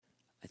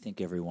think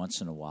every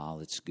once in a while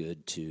it's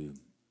good to,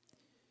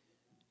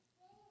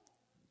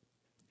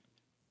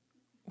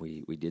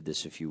 we did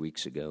this a few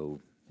weeks ago,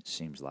 it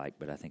seems like,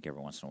 but I think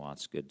every once in a while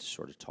it's good to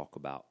sort of talk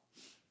about,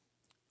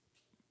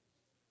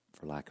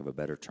 for lack of a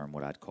better term,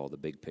 what I'd call the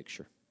big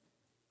picture.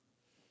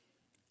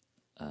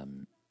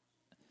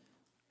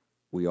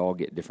 We all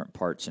get different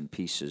parts and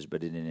pieces,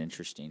 but isn't it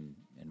interesting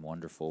and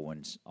wonderful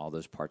when all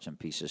those parts and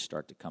pieces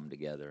start to come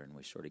together and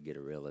we sort of get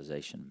a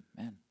realization,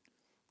 man,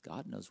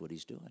 God knows what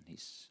he's doing.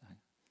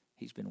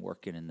 He's been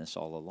working in this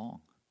all along.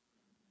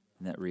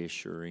 Isn't that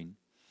reassuring?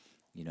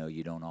 You know,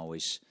 you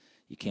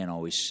can't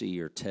always see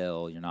or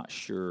tell. You're not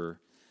sure.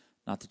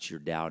 Not that you're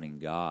doubting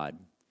God,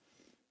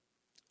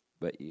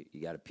 but you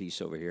got a piece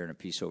over here and a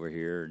piece over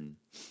here, and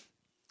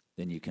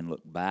then you can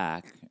look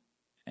back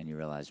and you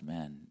realize,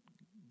 man,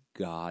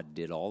 God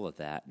did all of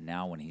that.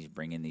 Now when he's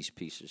bringing these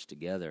pieces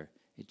together,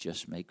 it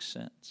just makes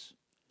sense.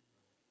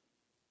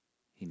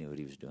 He knew what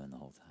he was doing the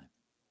whole time.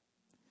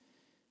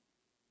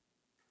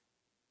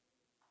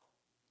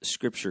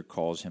 Scripture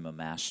calls him a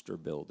master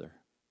builder.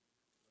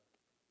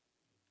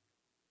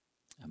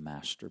 A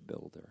master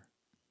builder.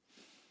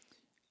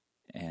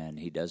 And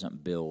he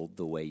doesn't build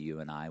the way you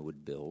and I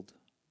would build.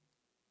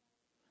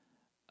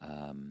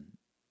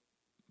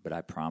 But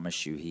I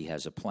promise you, he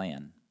has a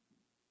plan.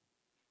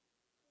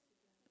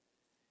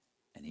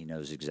 And he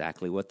knows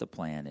exactly what the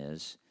plan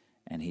is.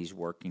 And he's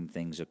working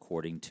things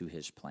according to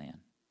his plan.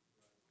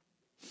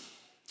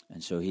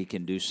 And so he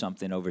can do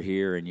something over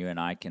here, and you and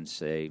I can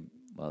say,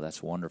 well,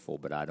 that's wonderful,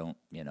 but I don't,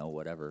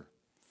 whatever.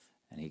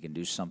 And he can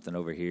do something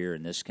over here,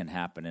 and this can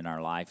happen in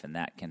our life, and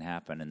that can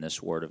happen, and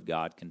this word of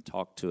God can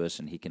talk to us,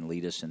 and he can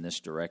lead us in this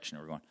direction.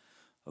 We're going,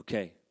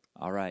 okay,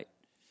 all right.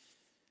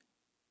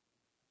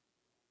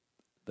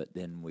 But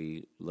then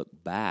we look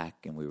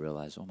back, and we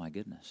realize, oh, my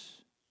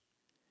goodness,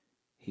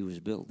 he was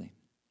building.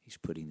 He's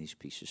putting these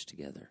pieces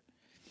together.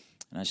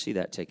 And I see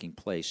that taking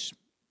place.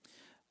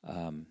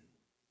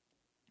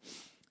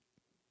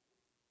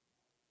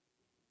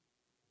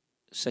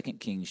 2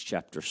 Kings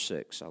chapter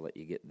 6. I'll let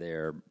you get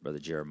there, Brother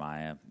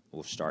Jeremiah.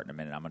 We'll start in a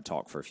minute. I'm going to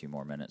talk for a few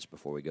more minutes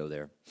before we go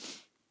there.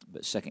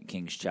 But 2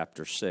 Kings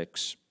chapter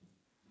 6.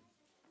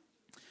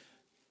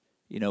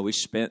 We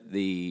spent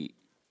the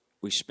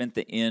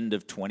end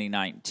of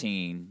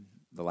 2019,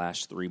 the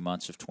last 3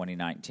 months of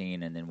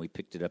 2019, and then we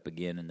picked it up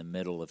again in the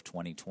middle of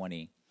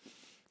 2020.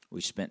 We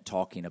spent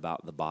talking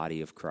about the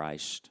body of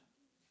Christ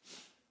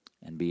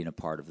and being a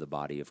part of the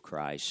body of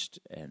Christ.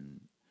 And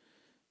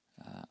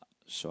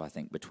so I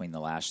think between the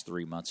last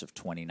 3 months of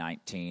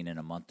 2019 and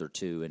a month or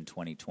two in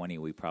 2020,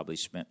 we probably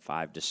spent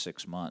 5 to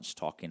 6 months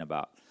talking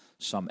about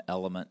some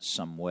element,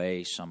 some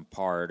way, some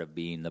part of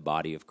being the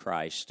body of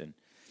Christ.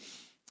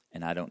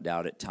 And I don't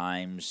doubt at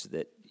times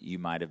that you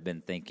might have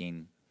been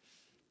thinking,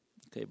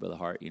 okay, Brother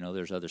Hart,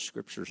 there's other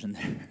scriptures in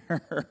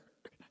there.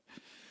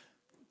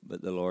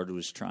 But the Lord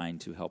was trying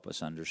to help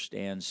us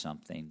understand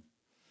something.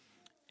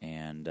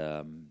 And,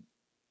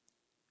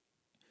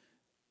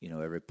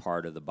 every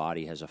part of the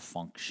body has a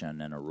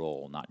function and a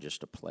role, not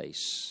just a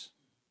place.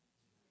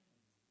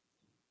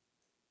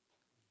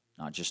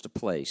 Not just a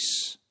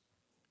place,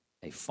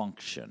 a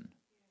function.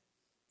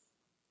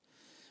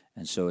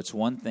 And so it's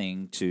one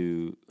thing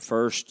to,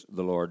 first,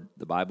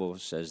 the Bible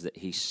says that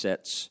he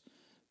sets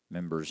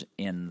members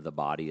in the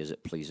body as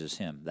it pleases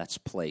him. That's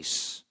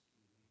place.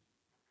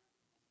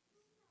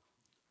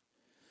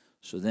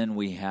 So then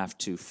we have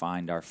to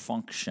find our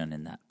function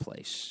in that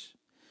place.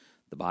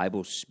 The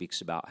Bible speaks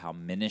about how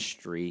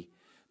ministry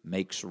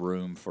makes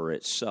room for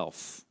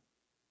itself.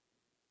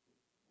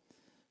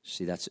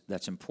 See,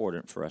 that's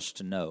important for us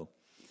to know.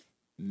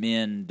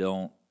 Men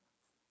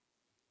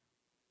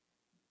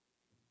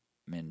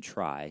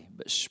try,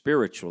 but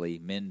spiritually,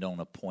 men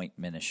don't appoint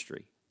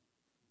ministry.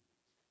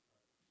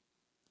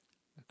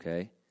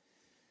 Okay?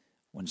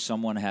 When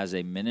someone has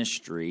a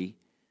ministry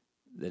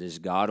that is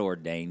God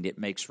ordained, it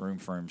makes room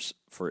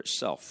for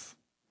itself.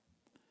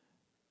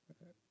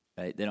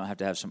 Right? They don't have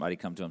to have somebody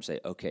come to them and say,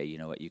 okay, you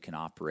know what, you can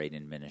operate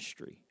in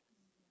ministry.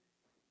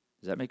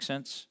 Does that make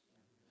sense?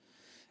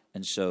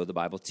 And so the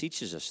Bible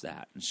teaches us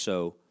that. And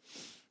so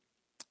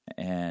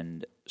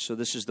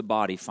this is the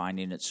body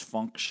finding its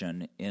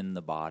function in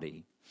the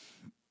body.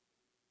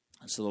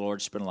 And so the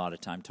Lord spent a lot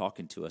of time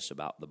talking to us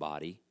about the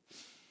body.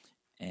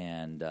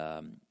 And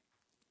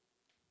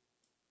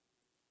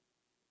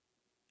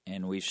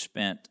we've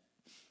spent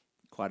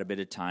quite a bit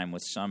of time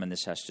with some, and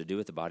this has to do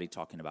with the body,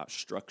 talking about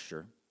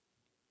structure.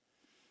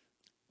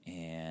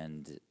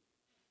 And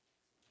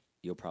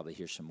you'll probably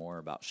hear some more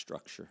about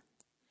structure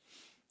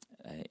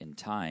in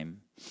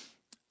time.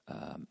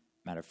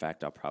 Matter of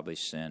fact, I'll probably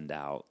send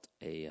out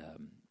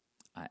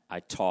I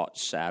taught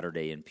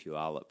Saturday in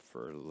Puyallup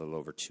for a little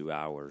over 2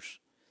 hours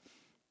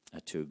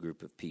to a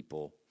group of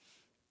people,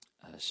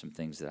 some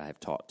things that I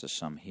have taught to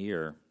some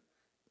here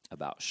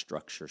about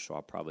structure, so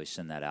I'll probably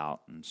send that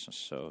out. And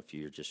so if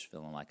you're just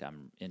feeling like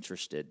I'm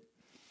interested,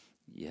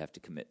 you have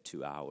to commit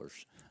 2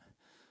 hours.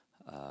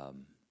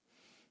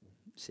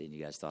 See,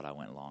 you guys thought I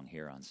went long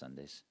here on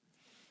Sundays.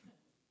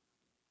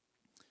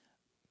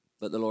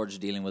 But the Lord's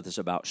dealing with us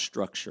about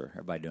structure.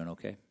 Everybody doing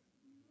okay?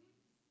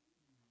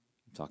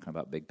 I'm talking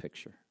about big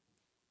picture.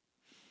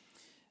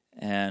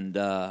 And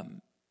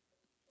then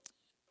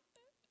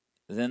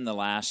the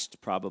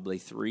last probably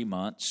 3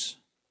 months,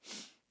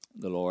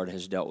 the Lord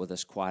has dealt with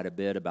us quite a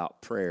bit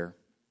about prayer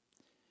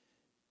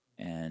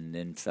and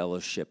in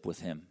fellowship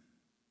with Him.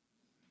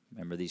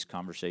 Remember these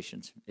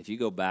conversations? If you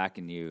go back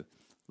and you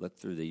look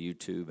through the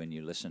YouTube and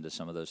you listen to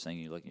some of those things,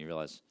 you look and you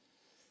realize,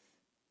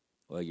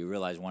 well, you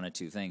realize one of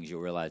two things.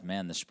 You'll realize,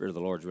 man, the Spirit of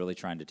the Lord's really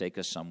trying to take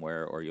us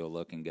somewhere, or you'll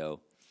look and go,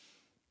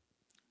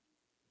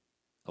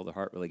 oh, the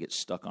heart really gets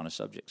stuck on a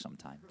subject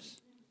sometimes.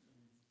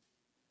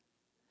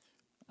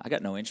 I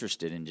got no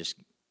interest in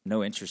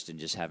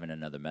just having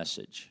another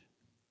message.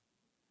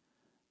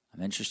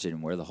 I'm interested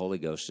in where the Holy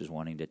Ghost is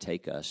wanting to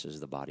take us as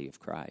the body of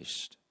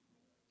Christ.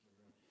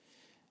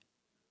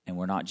 And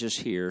we're not just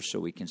here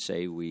so we can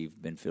say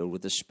we've been filled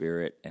with the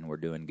Spirit and we're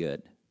doing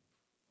good.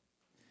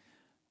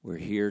 We're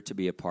here to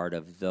be a part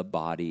of the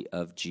body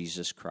of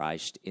Jesus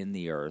Christ in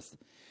the earth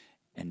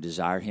and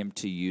desire Him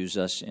to use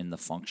us in the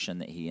function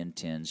that He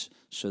intends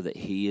so that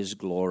He is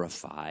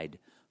glorified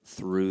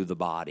through the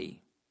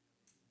body.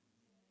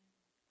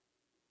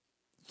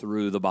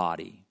 Through the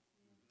body.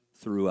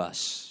 Through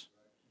us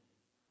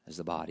as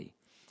the body.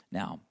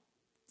 Now,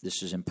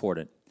 this is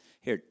important.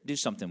 Here, do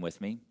something with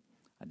me.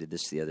 I did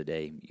this the other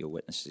day. You'll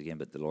witness it again,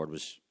 but the Lord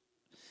was...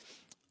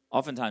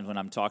 Oftentimes when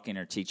I'm talking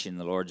or teaching,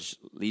 the Lord's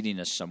leading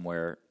us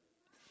somewhere.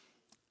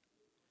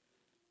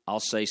 I'll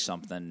say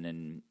something,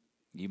 and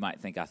you might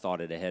think I thought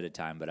it ahead of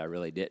time, but I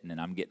really didn't,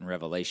 and I'm getting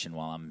revelation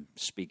while I'm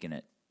speaking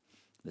it.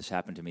 This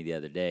happened to me the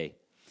other day.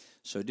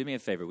 So do me a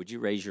favor. Would you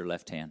raise your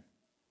left hand?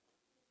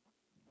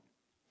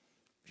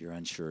 If you're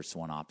unsure, it's the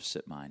one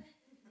opposite mine.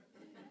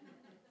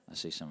 I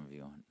see some of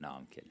you on. No,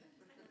 I'm kidding.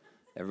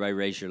 Everybody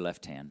raise your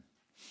left hand.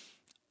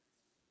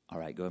 All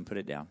right, go ahead and put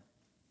it down.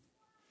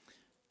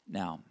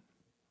 Now,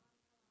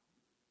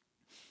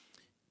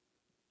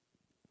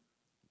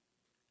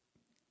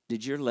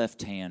 did your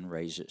left hand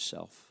raise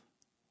itself?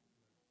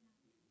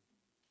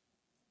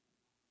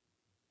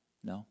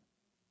 No?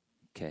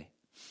 Okay.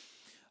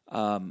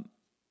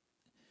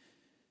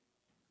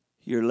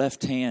 Your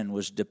left hand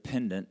was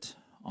dependent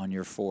on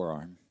your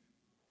forearm.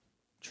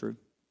 True?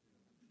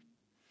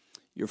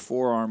 Your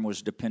forearm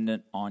was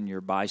dependent on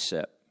your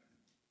bicep,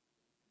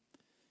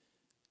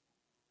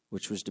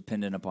 which was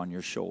dependent upon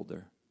your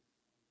shoulder.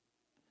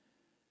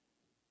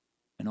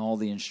 And all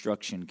the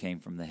instruction came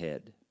from the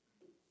head.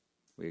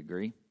 We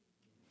agree?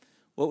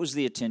 What was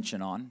the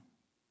attention on?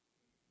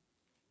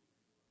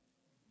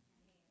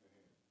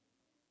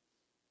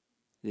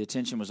 The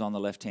attention was on the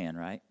left hand,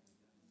 right?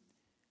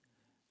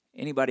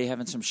 Anybody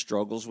having some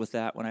struggles with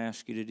that when I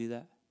ask you to do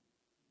that?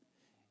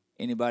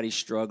 Anybody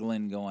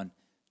struggling going,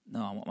 no,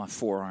 I want my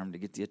forearm to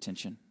get the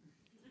attention.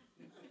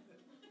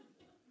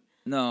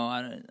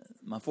 No,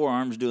 my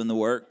forearm's doing the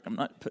work. I'm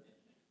not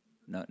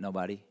no,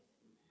 nobody?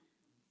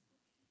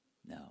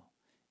 No.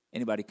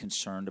 Anybody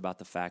concerned about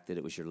the fact that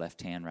it was your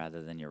left hand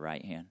rather than your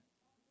right hand?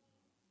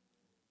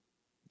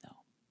 No.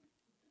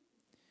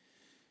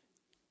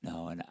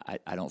 No, and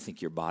I don't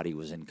think your body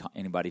was in.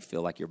 Anybody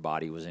feel like your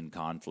body was in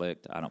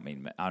conflict? I don't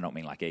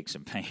mean like aches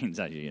and pains.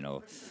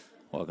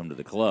 Welcome to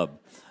the club.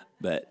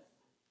 But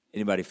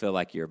anybody feel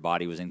like your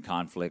body was in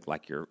conflict,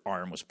 like your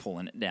arm was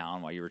pulling it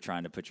down while you were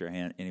trying to put your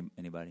hand?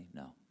 Anybody?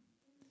 No.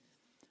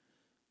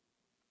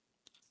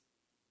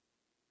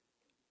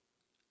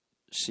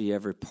 See,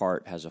 every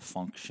part has a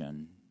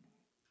function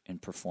in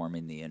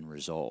performing the end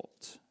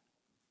result.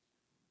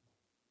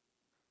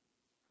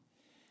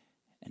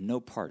 And no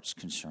part's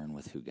concerned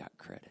with who got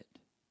credit.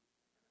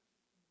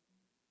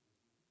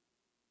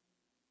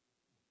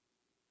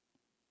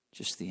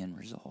 Just the end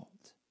result.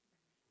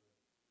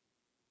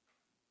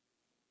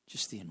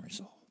 Just the end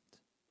result.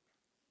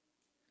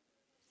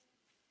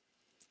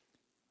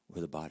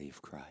 We're the body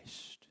of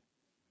Christ.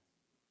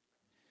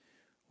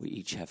 We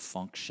each have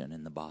function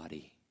in the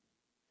body.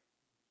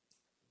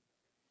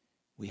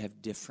 We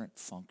have different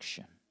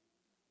function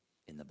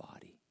in the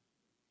body.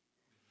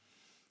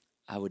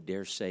 I would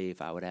dare say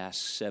if I would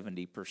ask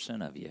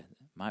 70% of you, it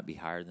might be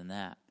higher than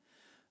that.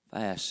 If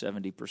I asked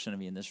 70%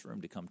 of you in this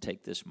room to come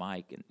take this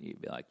mic, and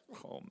you'd be like,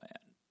 oh man.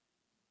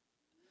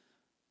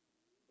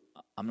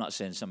 I'm not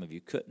saying some of you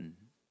couldn't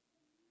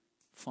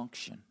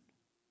function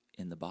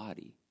in the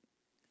body.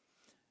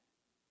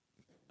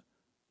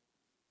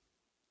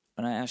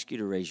 When I ask you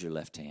to raise your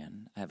left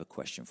hand, I have a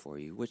question for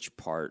you. Which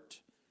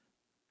part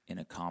in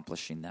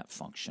accomplishing that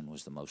function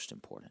was the most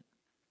important?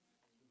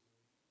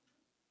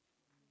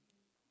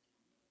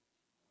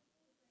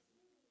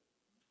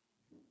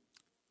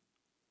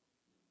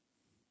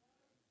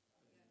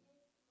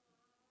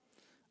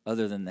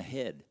 Other than the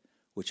head,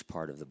 which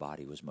part of the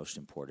body was most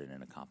important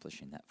in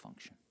accomplishing that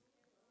function?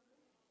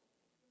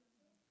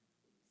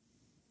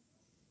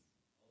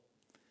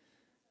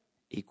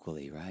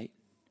 Equally, right?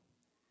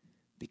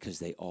 Because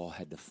they all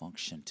had to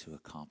function to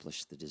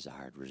accomplish the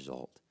desired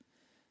result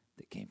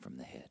that came from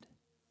the head.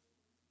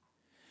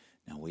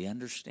 Now, we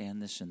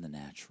understand this in the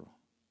natural.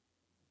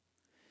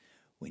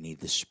 We need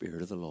the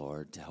Spirit of the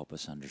Lord to help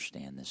us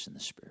understand this in the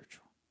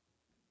spiritual.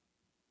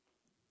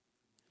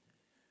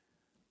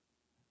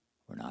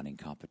 We're not in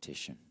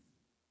competition.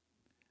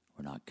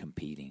 We're not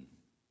competing.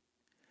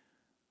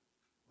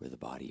 We're the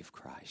body of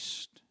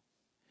Christ.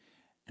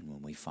 And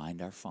when we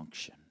find our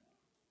function,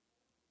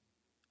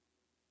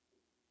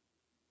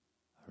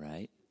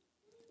 right?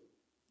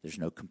 There's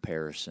no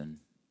comparison,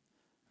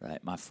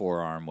 right? My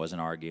forearm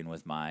wasn't arguing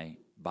with my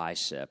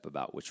bicep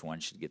about which one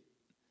should get.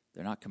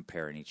 They're not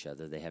comparing each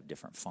other. They have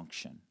different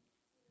function.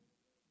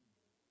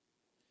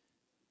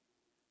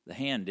 The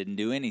hand didn't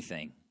do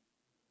anything.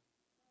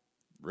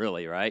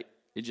 Really, right?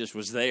 It just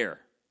was there.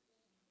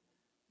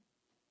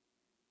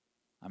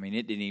 I mean,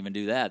 it didn't even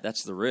do that.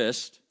 That's the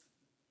wrist.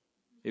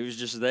 It was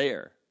just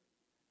there.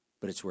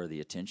 But it's where the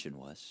attention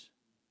was.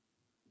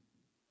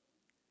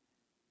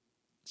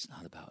 It's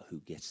not about who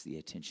gets the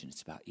attention.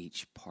 It's about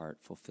each part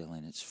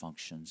fulfilling its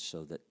function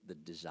so that the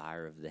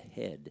desire of the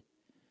head,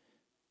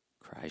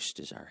 Christ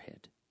is our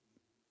head,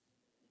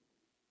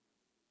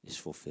 is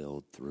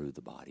fulfilled through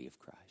the body of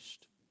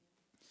Christ.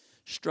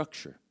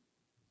 Structure.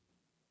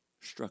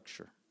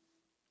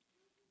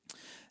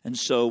 And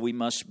so we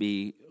must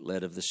be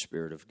led of the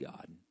Spirit of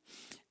God.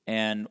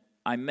 And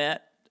I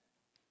met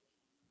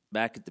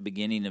back at the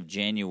beginning of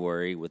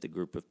January with a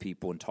group of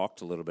people and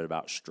talked a little bit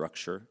about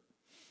structure.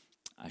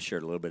 I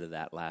shared a little bit of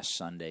that last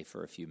Sunday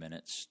for a few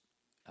minutes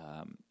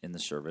in the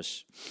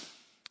service.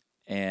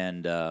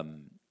 And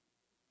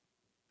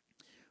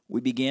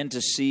we began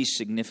to see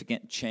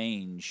significant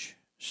change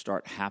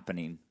start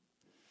happening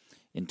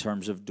in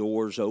terms of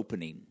doors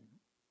opening.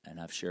 And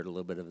I've shared a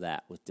little bit of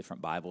that with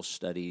different Bible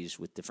studies,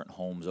 with different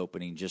homes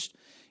opening. Just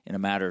in a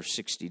matter of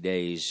 60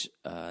 days,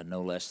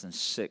 no less than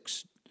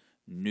 6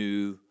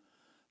 new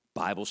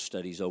Bible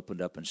studies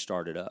opened up and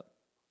started up.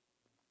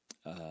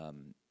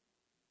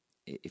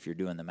 If you're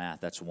doing the math,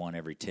 that's 1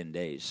 every 10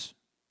 days.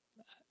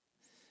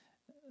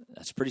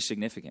 That's pretty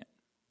significant,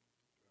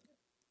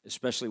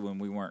 especially when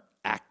we weren't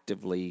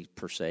actively,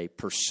 per se,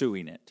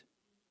 pursuing it.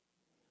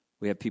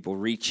 We have people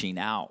reaching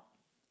out,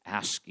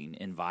 asking,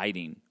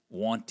 inviting,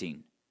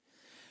 wanting.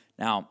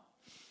 Now,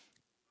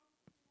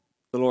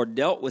 the Lord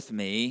dealt with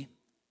me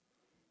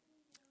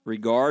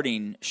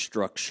regarding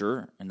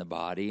structure in the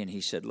body, and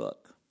He said,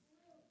 look,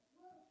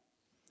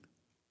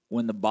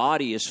 when the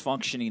body is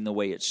functioning the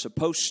way it's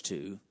supposed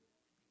to,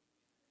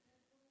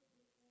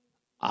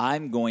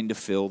 I'm going to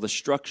fill the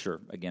structure.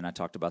 Again, I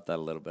talked about that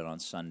a little bit on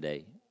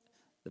Sunday.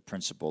 The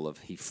principle of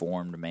He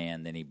formed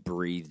man, then He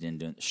breathed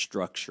into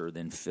structure,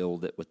 then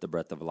filled it with the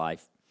breath of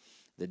life.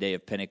 The day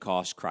of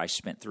Pentecost, Christ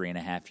spent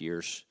 3.5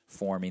 years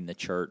forming the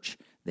church.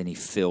 Then He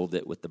filled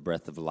it with the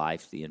breath of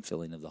life, the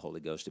infilling of the Holy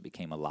Ghost. It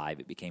became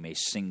alive. It became a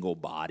single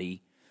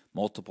body.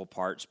 Multiple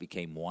parts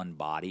became one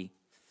body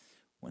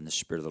when the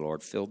Spirit of the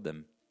Lord filled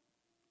them.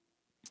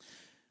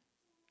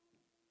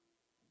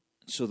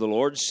 So the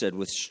Lord said,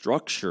 with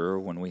structure,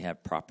 when we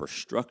have proper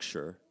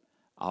structure,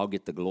 I'll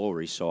get the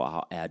glory, so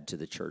I'll add to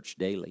the church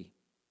daily.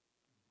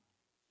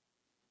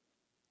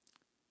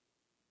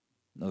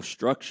 No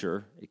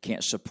structure, it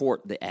can't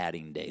support the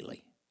adding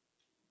daily.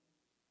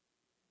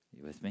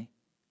 You with me?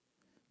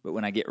 But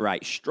when I get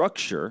right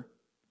structure,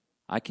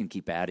 I can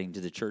keep adding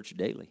to the church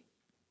daily.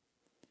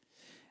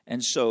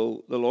 And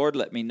so the Lord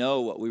let me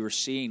know what we were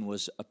seeing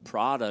was a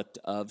product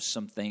of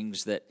some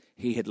things that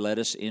He had led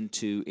us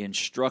into in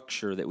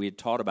structure that we had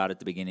taught about at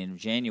the beginning of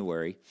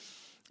January.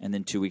 And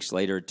then 2 weeks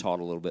later, had taught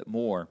a little bit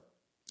more.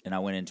 And I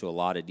went into a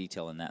lot of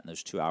detail in that in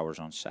those 2 hours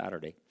on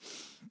Saturday.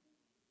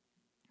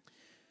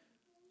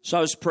 So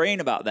I was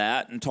praying about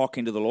that and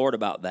talking to the Lord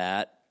about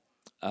that.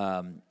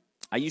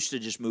 I used to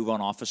just move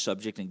on off a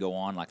subject and go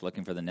on, like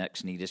looking for the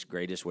next, neatest,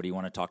 greatest. What do you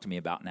want to talk to me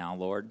about now,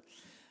 Lord?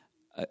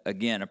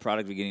 Again, a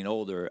product of getting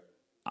older,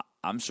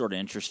 I'm sort of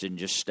interested in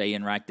just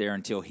staying right there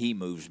until He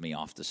moves me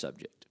off the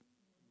subject.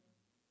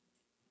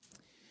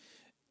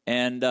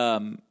 And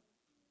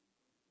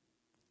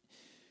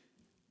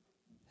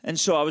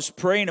so I was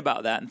praying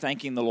about that and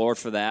thanking the Lord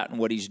for that and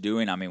what He's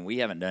doing. I mean, we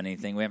haven't done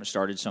anything. We haven't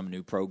started some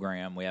new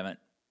program. We haven't,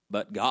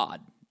 but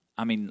God.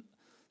 I mean,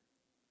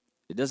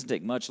 it doesn't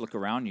take much. Look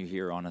around you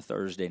here on a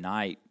Thursday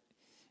night,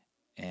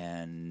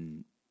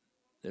 and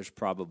there's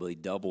probably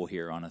double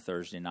here on a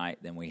Thursday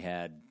night than we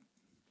had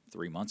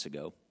 3 months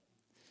ago.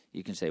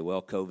 You can say,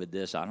 well, COVID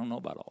this. I don't know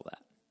about all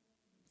that.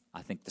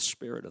 I think the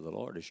Spirit of the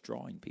Lord is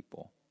drawing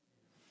people,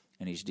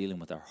 and He's dealing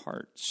with our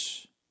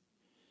hearts.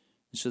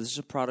 And so this is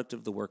a product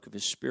of the work of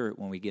His Spirit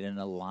when we get in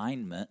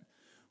alignment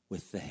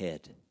with the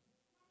head.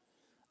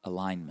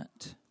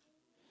 Alignment.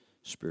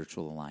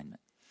 Spiritual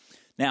alignment.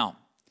 Now,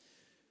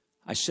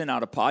 I sent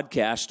out a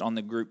podcast on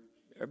the group.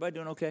 Everybody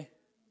doing okay?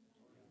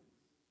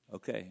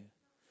 Okay.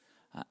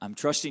 I'm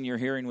trusting your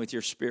hearing with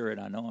your spirit.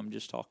 I know I'm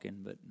just talking,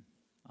 but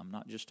I'm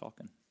not just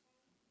talking.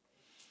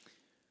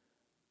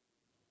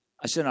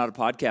 I sent out a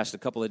podcast a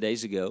couple of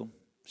days ago.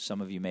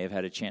 Some of you may have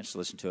had a chance to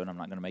listen to it. I'm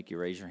not going to make you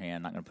raise your hand.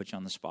 I'm not going to put you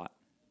on the spot.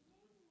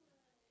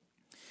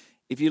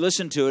 If you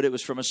listened to it, it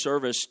was from a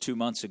service 2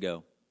 months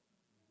ago.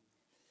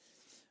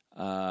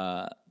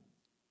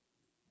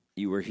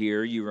 You were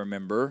here, you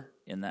remember.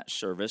 in that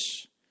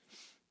service.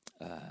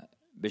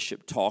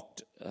 Bishop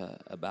talked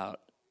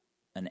about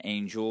an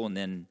angel, and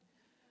then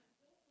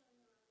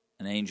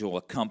an angel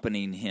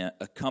accompanying him.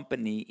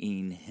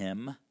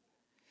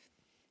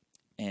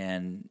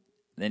 And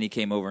then he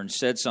came over and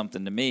said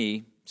something to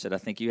me. Said, I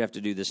think you have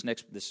to do this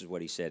next. This is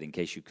what he said, in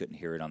case you couldn't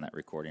hear it on that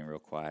recording real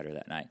quiet or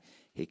that night.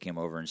 He came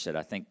over and said,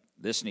 I think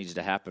this needs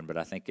to happen, but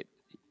I think it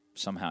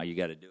somehow you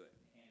got to do it.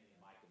 He handed the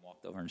mic and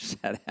walked over and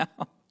sat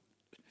down.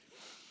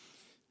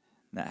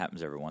 That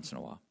happens every once in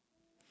a while.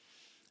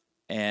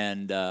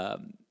 And the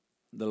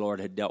Lord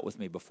had dealt with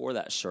me before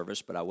that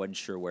service, but I wasn't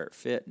sure where it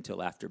fit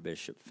until after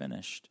Bishop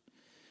finished.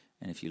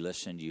 And if you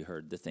listened, you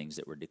heard the things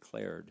that were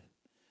declared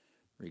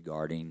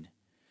regarding,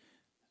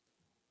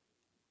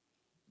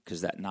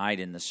 because that night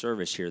in the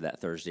service here, that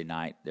Thursday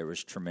night, there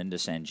was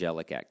tremendous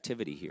angelic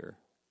activity here.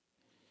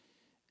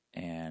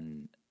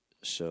 And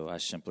so I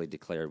simply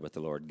declared what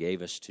the Lord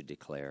gave us to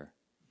declare,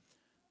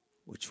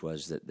 which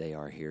was that they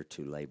are here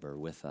to labor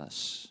with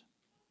us.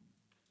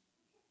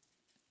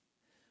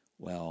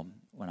 Well,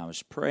 when I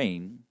was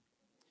praying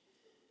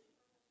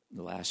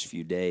the last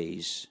few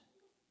days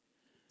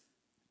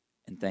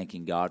and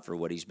thanking God for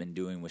what he's been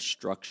doing with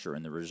structure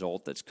and the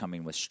result that's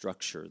coming with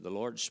structure, the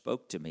Lord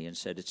spoke to me and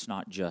said, it's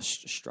not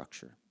just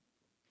structure.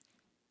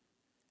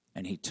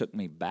 And he took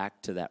me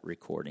back to that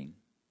recording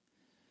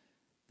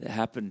that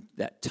happened,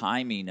 that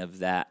timing of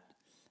that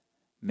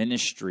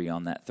ministry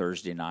on that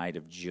Thursday night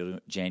of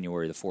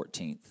January the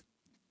 14th.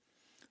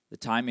 The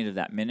timing of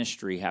that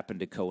ministry happened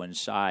to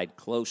coincide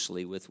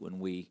closely with when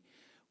we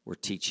were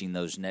teaching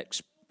those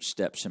next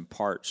steps and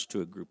parts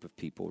to a group of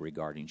people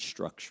regarding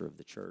structure of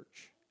the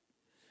church.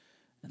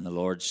 And the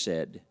Lord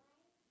said,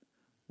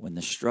 when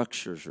the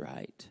structure's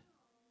right,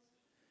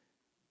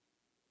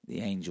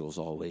 the angels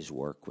always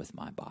work with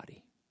my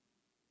body.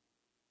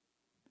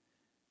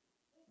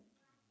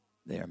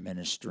 They are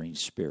ministering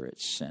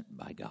spirits sent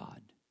by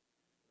God.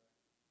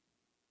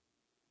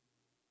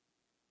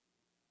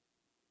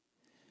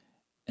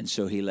 And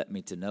so he let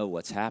me to know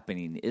what's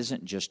happening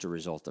isn't just a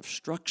result of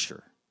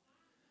structure,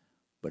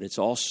 but it's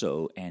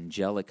also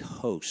angelic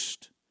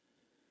hosts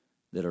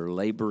that are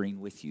laboring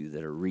with you,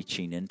 that are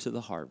reaching into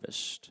the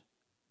harvest.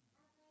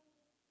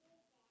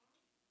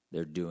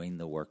 They're doing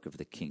the work of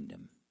the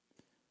kingdom.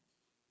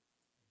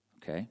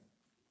 Okay?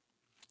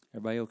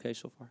 Everybody okay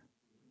so far?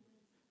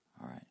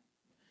 All right.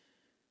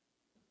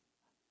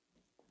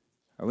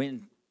 Are we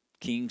in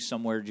Kings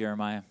somewhere,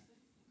 Jeremiah?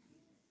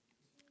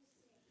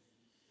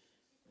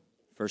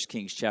 1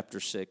 Kings chapter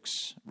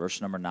 6, verse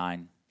number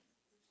 9.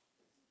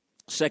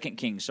 2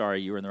 Kings,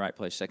 sorry, you were in the right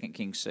place. 2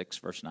 Kings 6,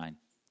 verse 9.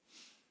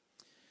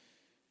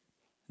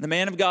 The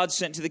man of God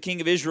sent to the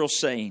king of Israel,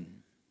 saying,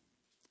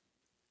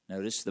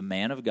 notice, the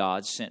man of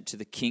God sent to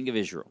the king of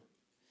Israel,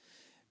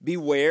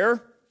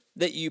 beware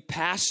that you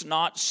pass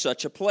not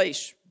such a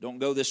place. Don't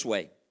go this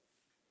way.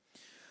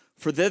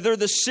 For thither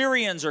the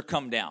Syrians are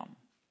come down.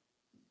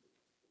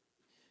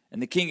 And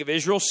the king of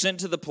Israel sent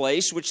to the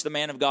place which the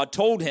man of God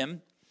told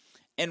him,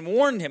 and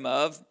warned him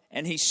of,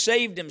 and he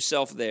saved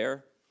himself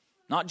there,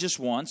 not just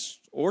once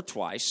or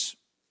twice.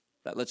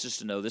 That lets us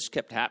to know this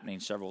kept happening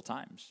several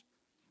times.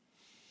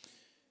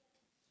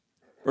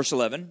 Verse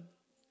 11,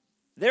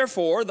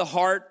 therefore the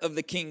heart of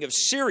the king of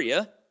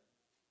Syria,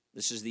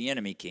 this is the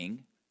enemy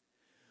king,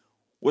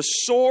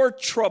 was sore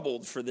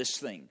troubled for this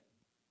thing.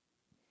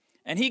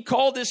 And he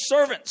called his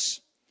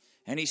servants,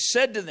 and he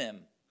said to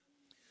them,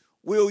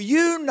 will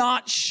you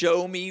not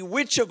show me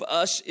which of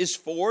us is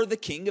for the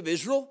king of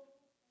Israel?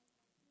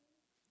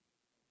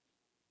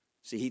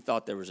 See, he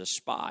thought there was a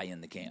spy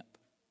in the camp.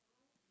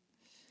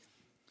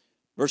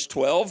 Verse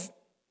 12,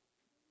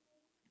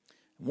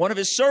 one of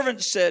his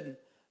servants said,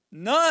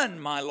 none,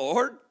 my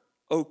lord,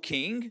 O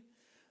king,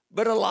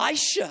 but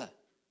Elisha,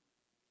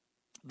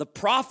 the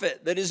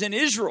prophet that is in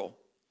Israel.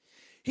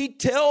 He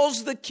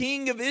tells the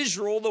king of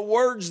Israel the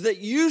words that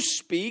you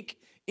speak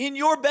in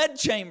your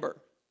bedchamber.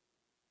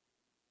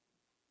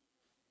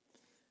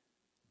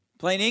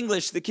 Plain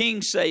English, the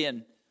king's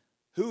saying,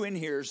 who in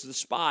here is the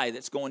spy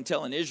that's going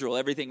telling Israel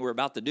everything we're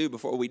about to do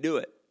before we do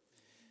it?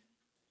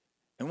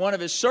 And one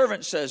of his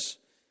servants says,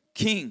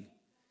 king,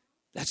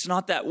 that's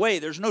not that way.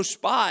 There's no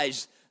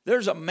spies.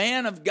 There's a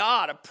man of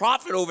God, a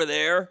prophet over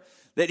there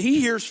that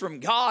he hears from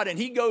God, and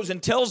he goes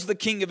and tells the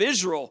king of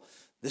Israel,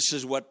 this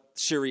is what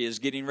Syria is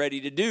getting ready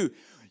to do.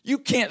 You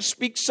can't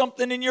speak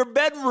something in your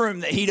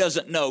bedroom that he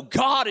doesn't know.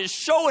 God is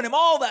showing him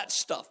all that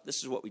stuff. This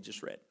is what we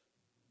just read.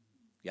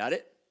 Got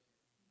it?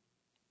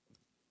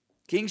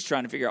 King's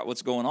trying to figure out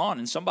what's going on,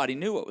 and somebody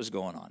knew what was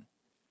going on.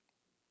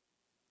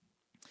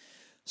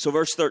 So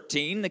verse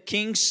 13, the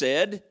king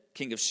said,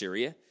 king of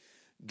Syria,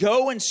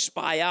 go and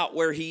spy out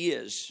where he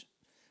is,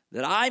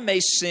 that I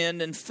may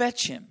send and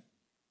fetch him.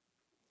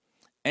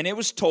 And it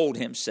was told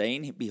him,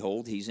 saying,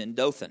 behold, he's in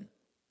Dothan.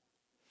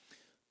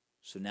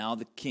 So now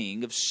the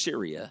king of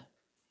Syria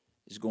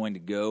is going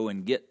to go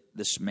and get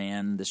this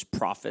man, this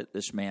prophet,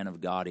 this man of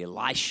God,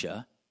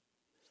 Elisha,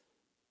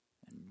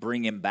 and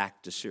bring him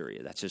back to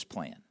Syria. That's his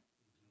plan.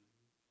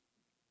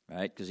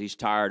 right? Because he's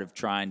tired of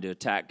trying to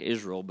attack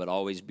Israel, but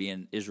always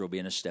Israel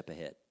being a step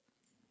ahead.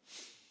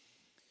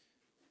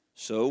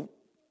 So,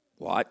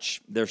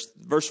 watch. There's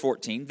verse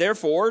 14.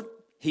 Therefore,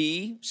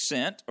 the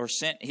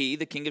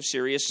king of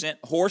Syria, sent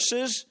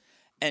horses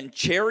and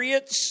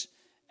chariots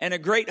and a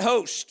great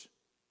host.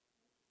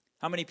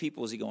 How many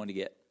people is he going to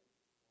get?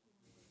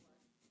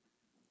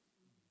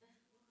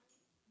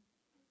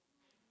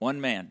 One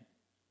man.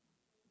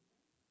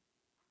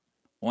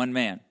 One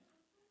man.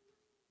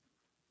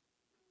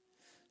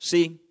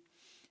 See,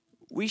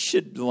 we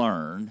should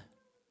learn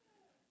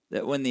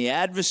that when the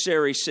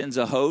adversary sends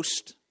a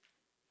host,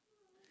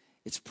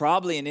 it's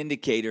probably an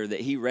indicator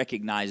that he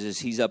recognizes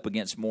he's up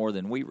against more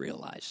than we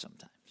realize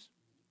sometimes.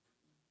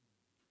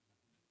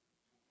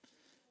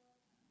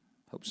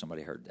 Hope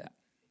somebody heard that.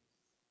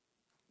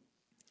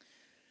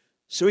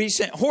 So he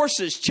sent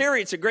horses,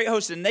 chariots, a great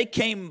host, and they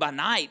came by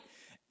night,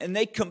 and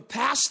they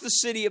compassed the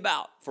city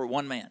about for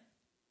one man.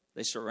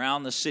 They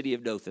surround the city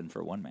of Dothan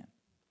for one man.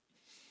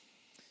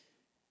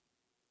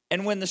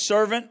 And when the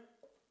servant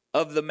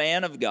of the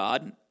man of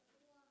God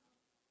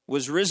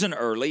was risen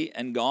early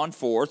and gone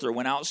forth or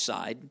went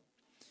outside,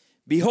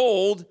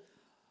 behold,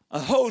 a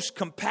host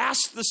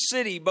compassed the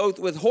city both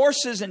with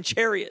horses and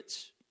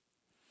chariots.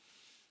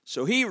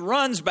 So he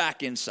runs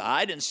back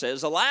inside and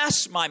says,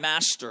 Alas, my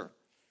master,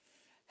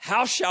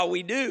 how shall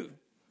we do?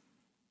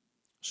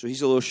 So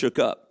he's a little shook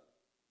up.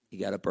 He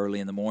got up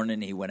early in the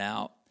morning, he went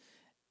out,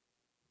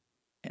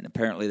 and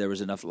apparently there was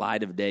enough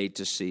light of day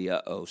to see,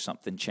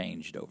 something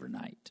changed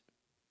overnight.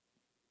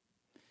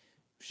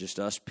 It's just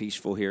us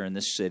peaceful here in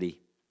this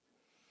city.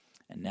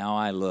 And now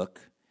I look,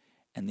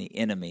 and the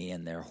enemy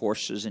and their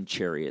horses and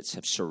chariots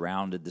have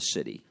surrounded the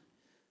city.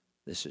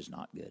 This is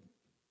not good.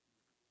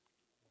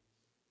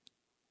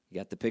 You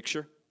got the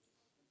picture?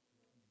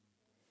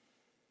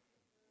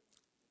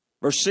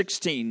 Verse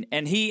 16,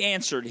 and he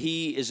answered,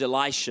 he is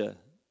Elisha,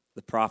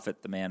 the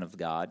prophet, the man of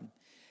God.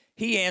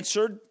 He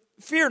answered,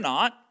 fear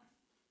not.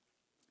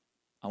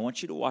 I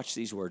want you to watch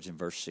these words in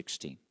verse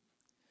 16.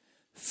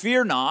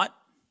 Fear not,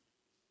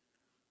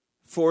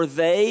 for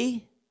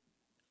they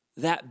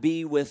that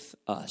be with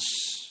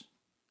us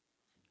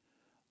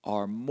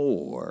are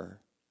more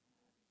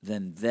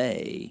than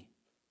they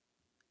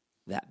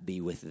that be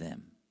with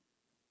them.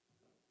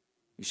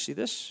 You see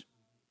this?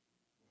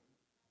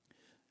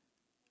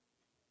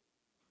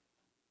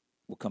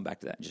 We'll come back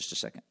to that in just a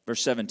second.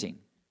 Verse 17.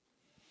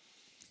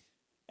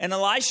 And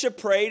Elisha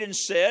prayed and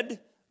said,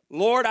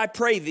 Lord, I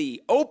pray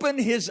thee, open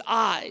his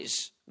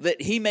eyes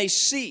that he may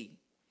see.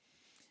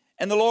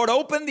 And the Lord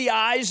opened the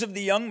eyes of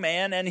the young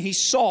man, and he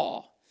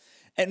saw.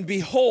 And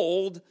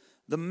behold,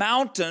 the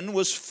mountain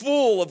was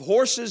full of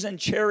horses and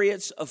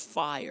chariots of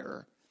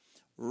fire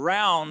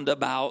round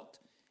about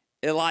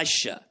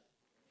Elisha.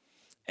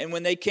 And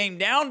when they came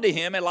down to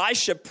him,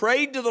 Elisha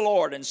prayed to the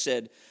Lord and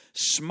said,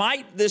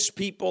 Smite this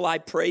people, I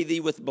pray thee,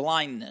 with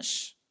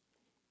blindness.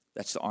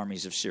 That's the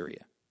armies of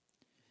Syria.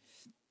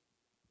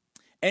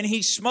 And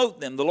he smote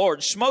them, the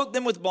Lord smote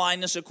them with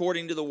blindness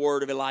according to the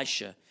word of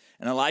Elisha.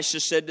 And Elisha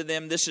said to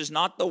them, This is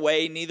not the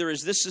way, neither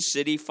is this a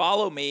city.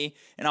 Follow me,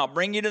 and I'll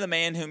bring you to the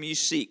man whom you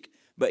seek.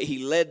 But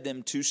he led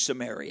them to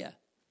Samaria.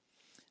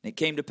 And it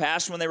came to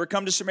pass, when they were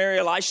come to Samaria,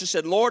 Elisha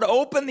said, Lord,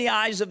 open the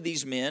eyes of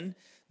these men,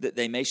 that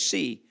they may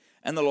see.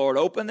 And the Lord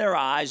opened their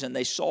eyes, and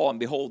they saw, and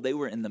behold, they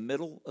were in the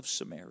middle of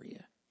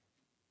Samaria.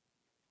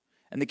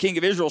 And the king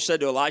of Israel said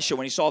to Elisha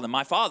when he saw them,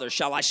 My father,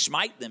 shall I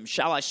smite them?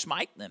 Shall I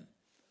smite them?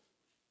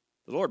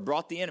 The Lord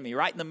brought the enemy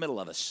right in the middle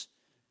of us.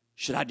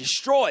 Should I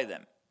destroy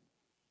them?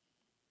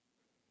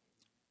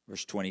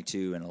 Verse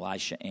 22, and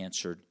Elisha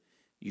answered,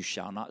 You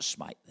shall not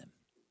smite them.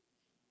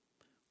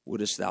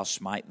 Wouldest thou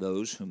smite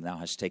those whom thou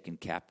hast taken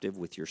captive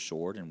with your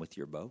sword and with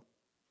your bow?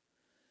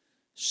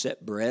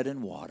 Set bread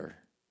and water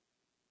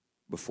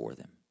before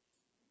them,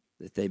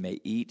 that they may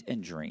eat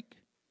and drink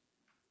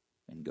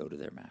and go to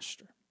their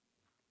master.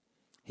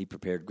 He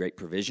prepared great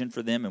provision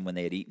for them, and when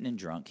they had eaten and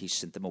drunk, he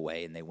sent them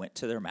away, and they went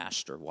to their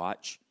master.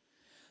 Watch.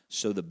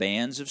 So the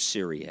bands of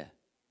Syria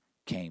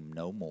came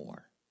no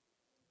more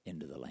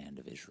into the land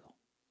of Israel.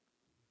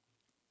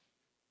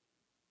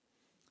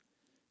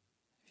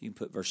 If you can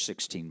put verse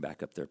 16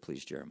 back up there,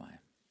 please, Jeremiah.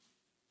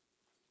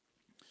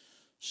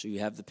 So you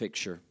have the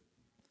picture.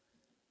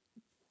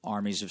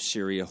 Armies of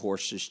Syria,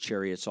 horses,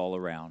 chariots all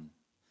around.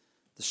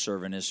 The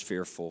servant is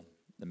fearful.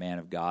 The man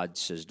of God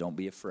says, Don't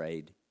be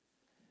afraid.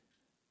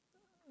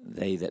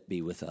 They that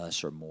be with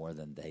us are more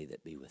than they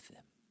that be with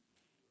them.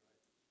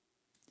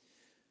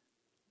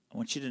 I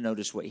want you to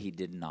notice what he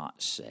did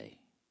not say.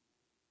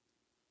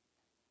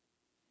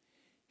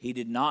 He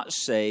did not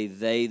say,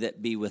 They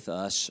that be with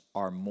us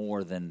are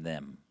more than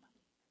them.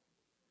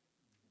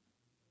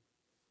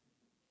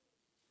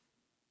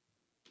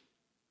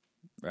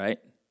 Right?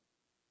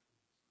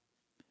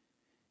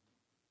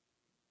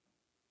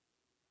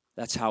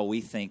 That's how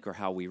we think or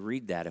how we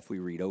read that if we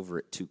read over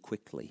it too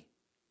quickly.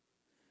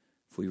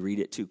 If we read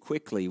it too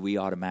quickly, we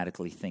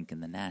automatically think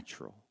in the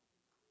natural.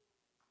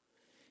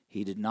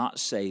 He did not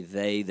say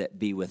they that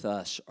be with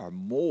us are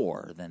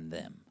more than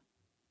them.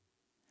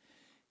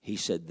 He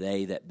said,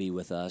 they that be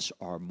with us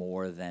are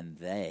more than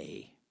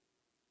they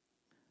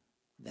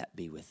that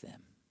be with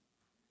them.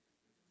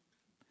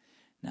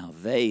 Now,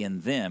 they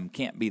and them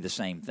can't be the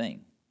same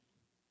thing.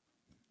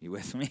 You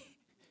with me?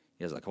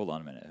 He was like, hold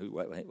on a minute.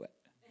 Wait.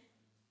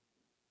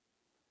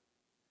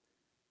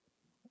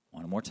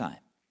 One more time.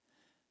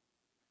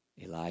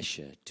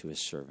 Elisha to his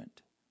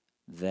servant,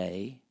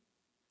 they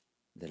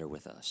that are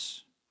with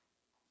us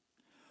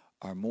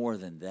are more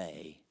than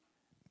they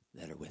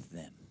that are with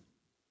them.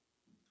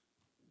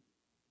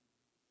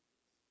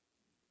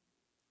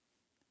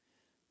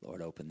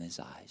 Lord opened his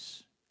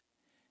eyes,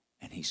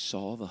 and he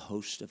saw the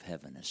host of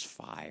heaven as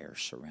fire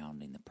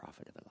surrounding the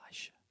prophet of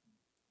Elisha.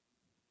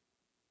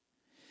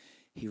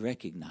 He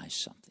recognized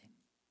something,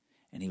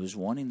 and he was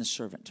wanting the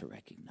servant to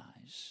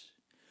recognize.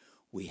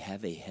 We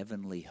have a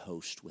heavenly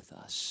host with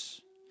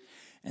us,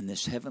 and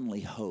this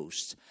heavenly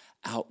host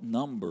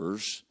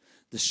outnumbers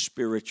the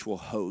spiritual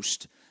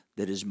host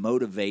that is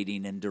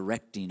motivating and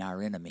directing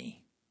our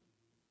enemy.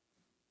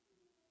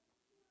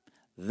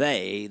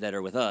 They that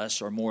are with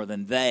us are more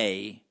than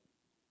they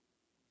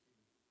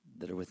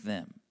that are with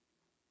them.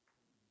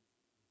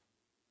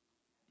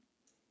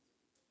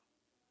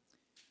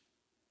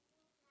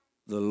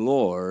 The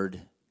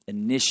Lord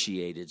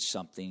initiated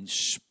something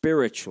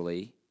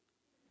spiritually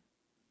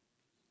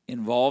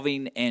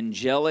involving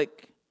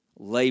angelic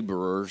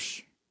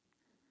laborers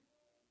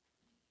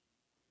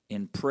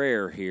in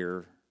prayer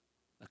here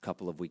a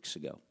couple of weeks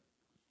ago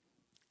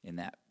in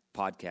that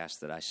podcast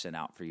that I sent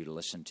out for you to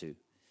listen to.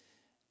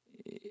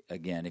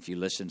 Again, if you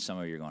listen, some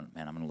of you are going,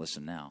 man, I'm going to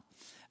listen now.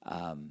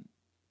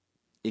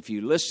 If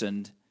you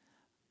listened,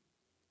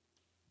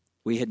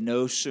 we had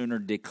no sooner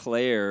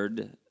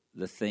declared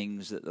the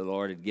things that the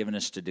Lord had given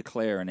us to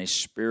declare, and a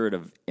spirit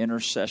of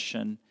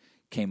intercession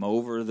came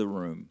over the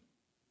room.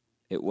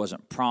 It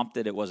wasn't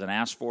prompted. It wasn't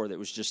asked for. It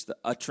was just the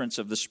utterance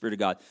of the Spirit of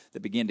God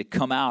that began to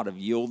come out of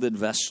yielded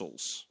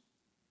vessels.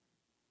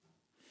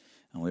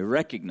 And we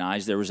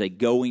recognized there was a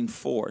going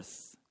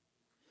forth.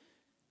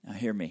 Now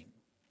hear me.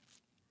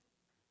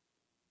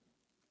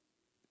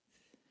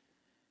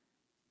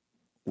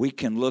 We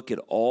can look at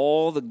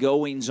all the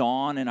goings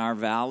on in our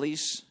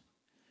valleys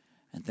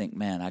and think,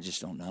 man, I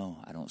just don't know.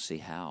 I don't see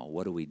how.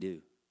 What do we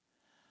do?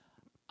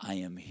 I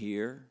am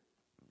here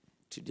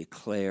to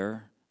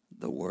declare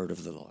the word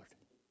of the Lord.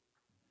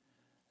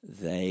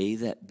 They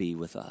that be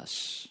with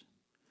us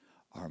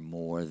are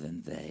more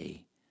than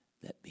they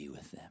that be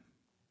with them.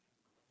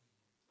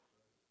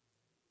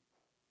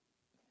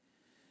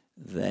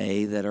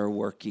 They that are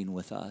working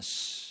with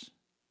us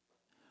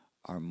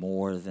are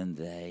more than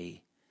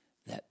they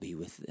that be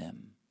with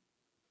them.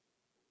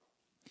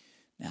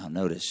 Now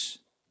notice,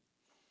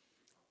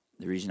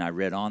 the reason I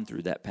read on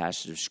through that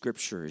passage of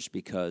Scripture is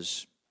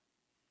because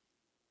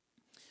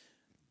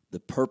the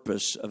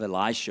purpose of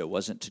Elisha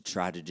wasn't to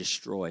try to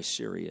destroy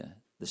Syria,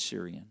 the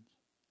Syrians.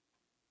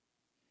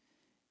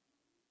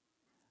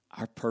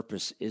 Our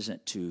purpose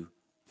isn't to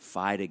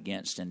fight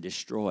against and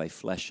destroy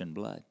flesh and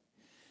blood.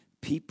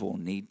 People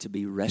need to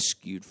be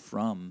rescued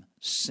from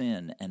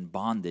sin and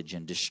bondage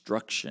and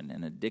destruction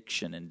and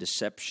addiction and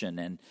deception,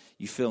 and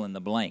you fill in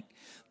the blank.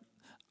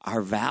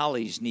 Our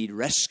valleys need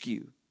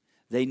rescue.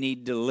 They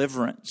need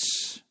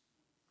deliverance.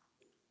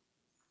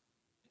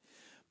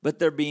 But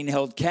they're being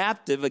held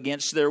captive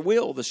against their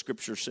will, the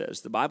Scripture says.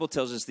 The Bible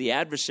tells us the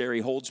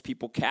adversary holds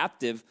people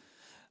captive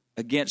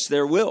against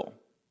their will.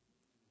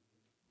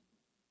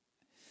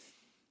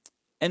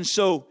 And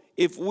so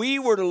if we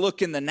were to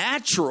look in the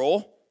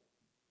natural,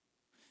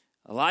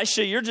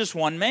 Elisha, you're just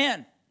one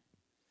man.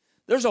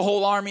 There's a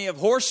whole army of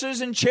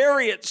horses and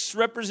chariots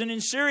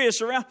representing Syria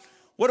around.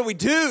 What do we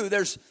do?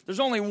 There's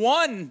only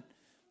one,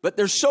 but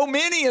there's so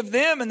many of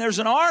them, and there's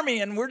an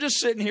army, and we're just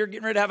sitting here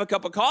getting ready to have a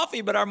cup of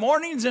coffee, but our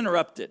morning's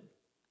interrupted.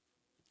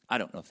 I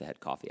don't know if they had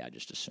coffee. I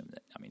just assumed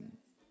that. I mean,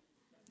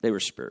 they were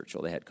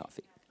spiritual. They had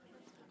coffee.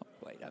 Oh,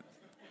 wait.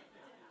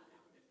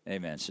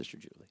 Amen, Sister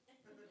Julie.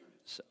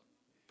 So,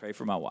 pray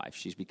for my wife.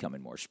 She's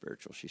becoming more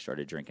spiritual. She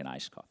started drinking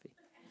iced coffee.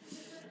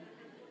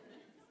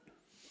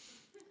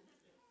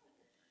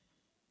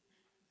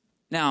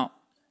 Now,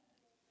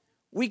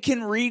 we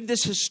can read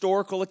this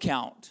historical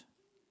account,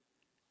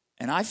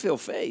 and I feel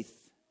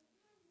faith.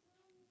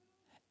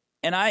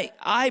 And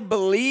I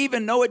believe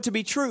and know it to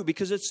be true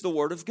because it's the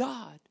Word of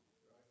God.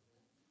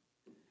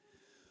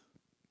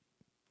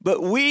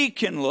 But we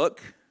can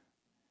look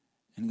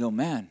and go,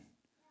 man,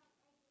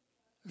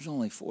 there's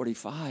only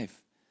 45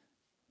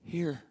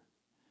 here.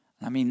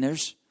 I mean,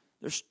 there's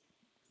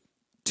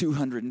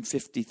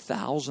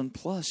 250,000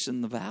 plus in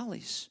the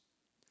valleys.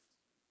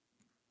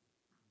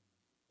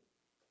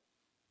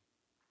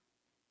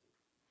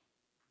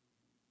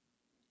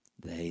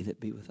 They that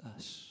be with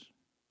us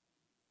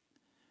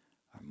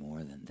are more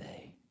than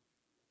they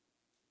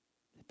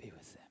that be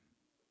with them.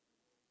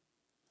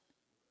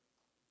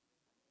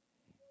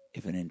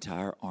 If an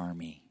entire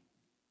army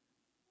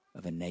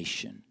of a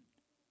nation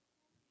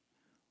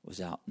was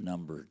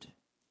outnumbered,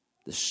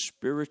 the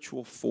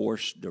spiritual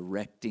force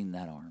directing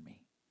that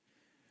army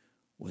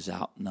was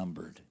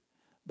outnumbered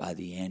by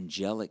the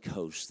angelic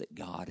host that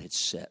God had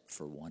set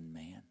for one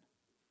man.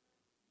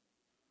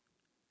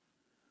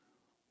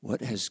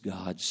 What has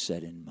God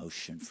set in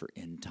motion for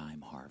end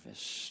time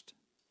harvest?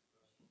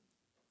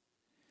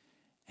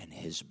 And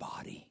his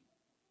body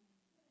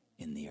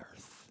in the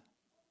earth.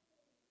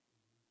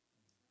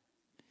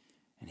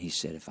 And he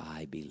said, if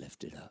I be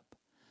lifted up,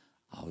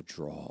 I'll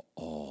draw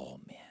all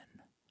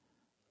men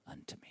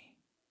unto me.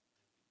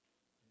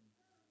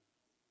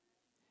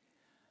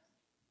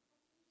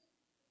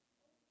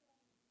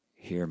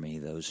 Hear me,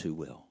 those who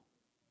will.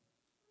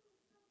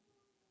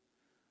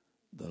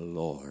 The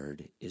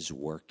Lord is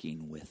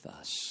working with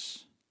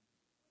us,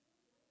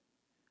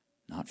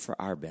 not for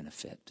our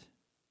benefit,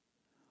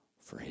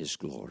 for his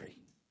glory.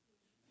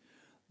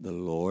 The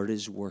Lord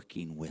is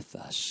working with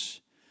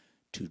us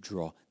to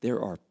draw.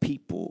 There are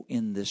people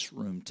in this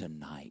room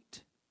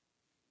tonight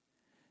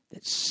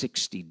that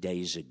 60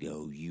 days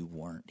ago you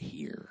weren't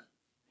here,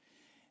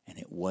 and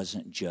it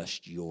wasn't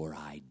just your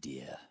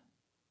idea.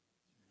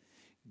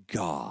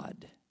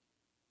 God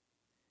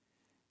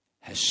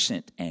has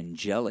sent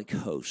angelic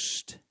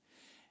hosts,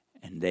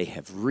 and they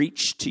have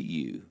reached to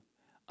you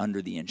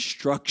under the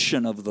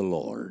instruction of the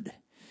Lord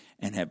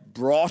and have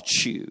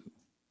brought you.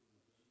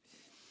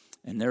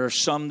 And there are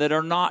some that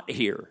are not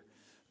here,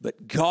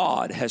 but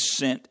God has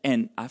sent,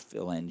 and I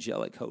feel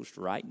angelic host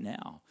right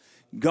now.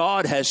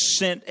 God has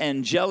sent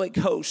angelic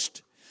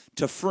host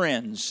to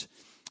friends,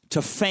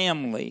 to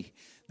family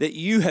that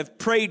you have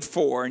prayed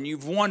for, and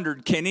you've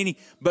wondered,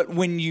 but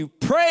when you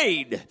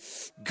prayed,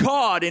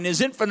 God in his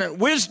infinite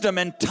wisdom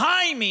and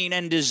timing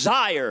and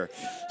desire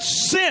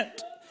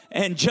sent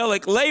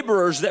angelic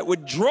laborers that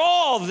would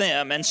draw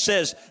them and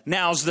says,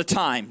 now's the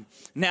time.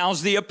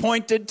 Now's the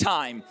appointed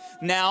time.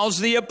 Now's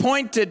the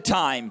appointed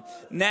time.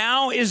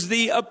 Now is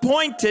the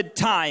appointed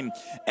time.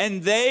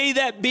 And they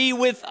that be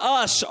with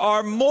us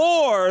are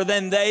more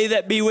than they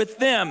that be with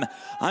them.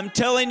 I'm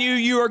telling you,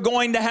 you are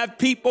going to have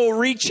people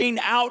reaching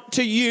out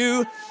to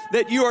you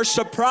that you are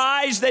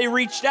surprised they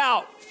reached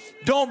out.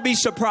 Don't be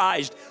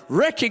surprised.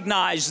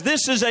 Recognize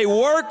this is a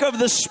work of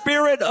the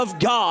Spirit of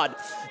God.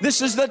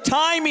 This is the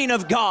timing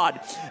of God.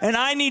 And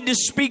I need to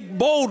speak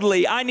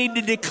boldly. I need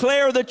to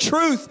declare the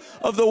truth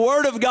of the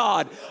Word of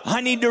God. I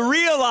need to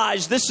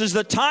realize this is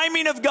the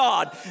timing of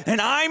God.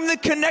 And I'm the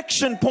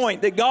connection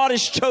point that God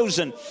has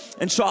chosen.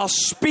 And so I'll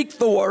speak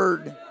the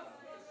Word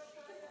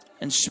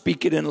and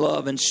speak it in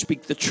love and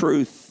speak the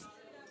truth.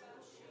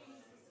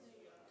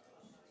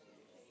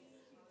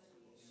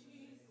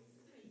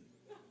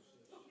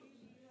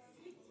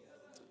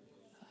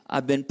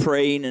 I've been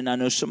praying, and I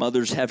know some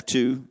others have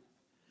too,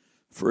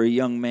 for a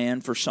young man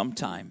for some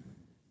time.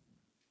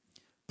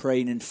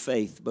 Praying in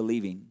faith,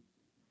 believing.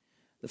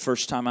 The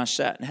first time I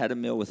sat and had a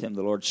meal with him,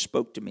 the Lord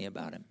spoke to me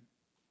about him.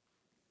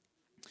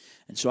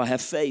 And so I have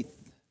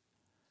faith.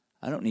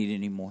 I don't need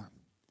any more.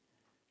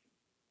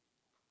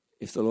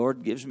 If the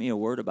Lord gives me a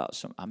word about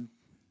something,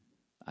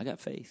 I got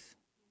faith.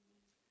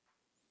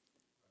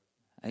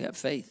 I got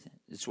faith.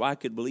 It's why I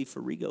could believe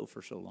for Rigo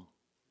for so long.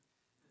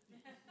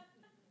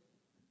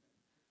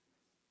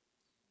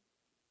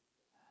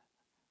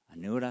 I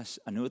knew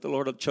what the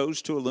Lord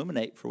chose to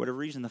illuminate for whatever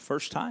reason the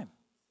first time.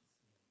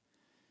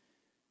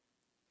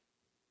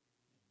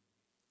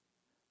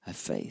 I have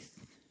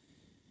faith.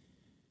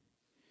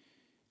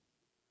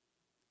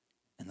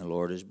 And the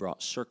Lord has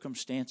brought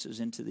circumstances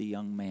into the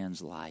young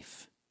man's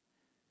life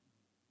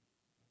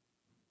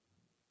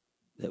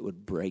that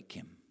would break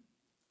him.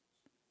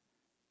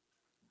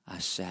 I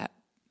sat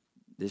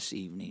this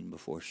evening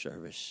before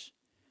service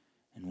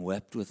and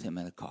wept with him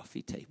at a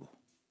coffee table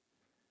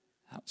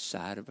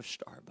outside of a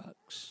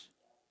Starbucks.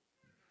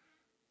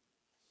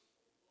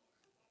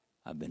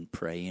 I've been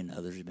praying,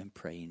 others have been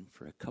praying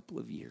for a couple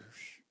of years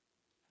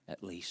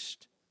at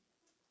least.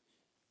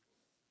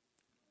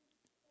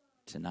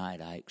 Tonight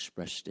I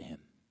expressed to him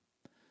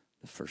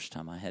the first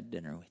time I had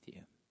dinner with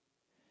you.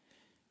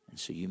 And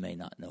so you may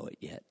not know it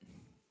yet,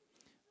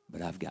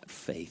 but I've got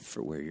faith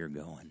for where you're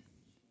going.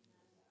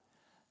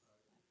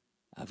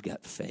 I've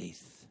got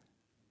faith.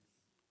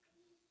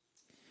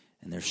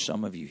 And there's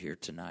some of you here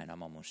tonight,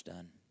 I'm almost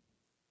done.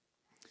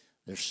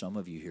 There's some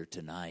of you here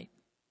tonight.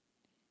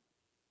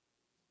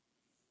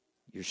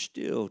 You're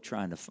still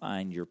trying to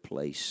find your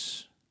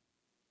place,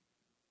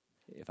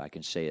 if I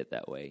can say it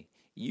that way.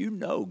 You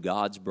know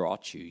God's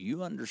brought you.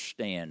 You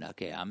understand,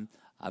 okay,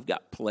 I've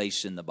got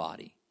place in the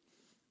body.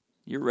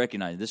 You're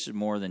recognizing this is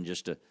more than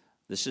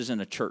this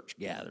isn't a church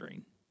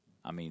gathering.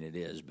 I mean, it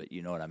is, but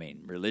you know what I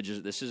mean.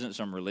 This isn't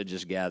some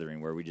religious gathering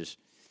where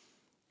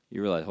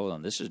you realize, hold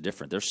on, this is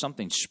different. There's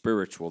something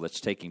spiritual that's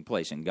taking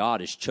place, and God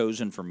has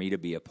chosen for me to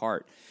be a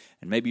part.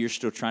 And maybe you're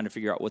still trying to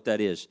figure out what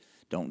that is.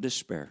 Don't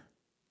despair.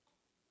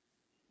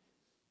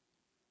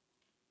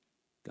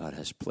 God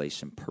has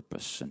place and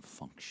purpose and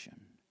function.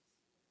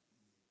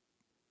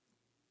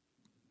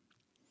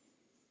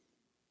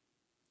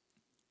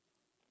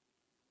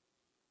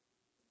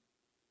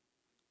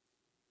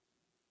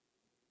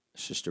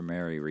 Sister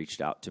Mary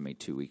reached out to me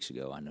 2 weeks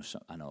ago. I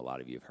know a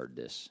lot of you have heard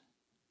this.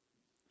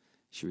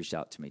 She reached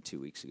out to me 2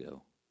 weeks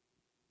ago.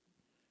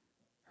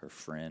 her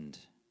friend,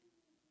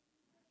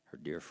 her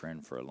dear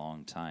friend for a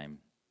long time,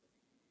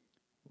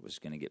 was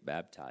going to get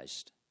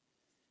baptized.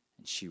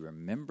 And she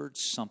remembered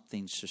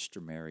something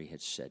Sister Mary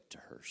had said to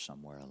her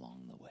somewhere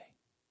along the way.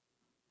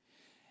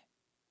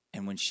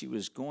 And when she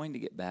was going to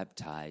get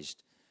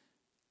baptized,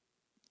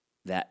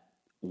 that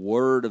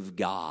word of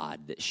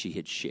God that she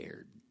had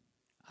shared,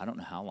 I don't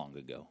know how long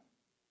ago,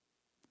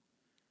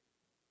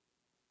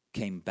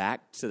 came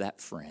back to that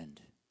friend.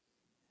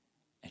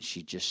 And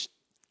she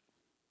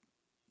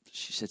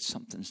said,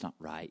 something's not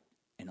right.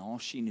 And all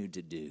she knew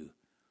to do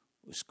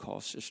was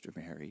call Sister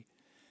Mary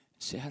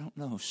and say, I don't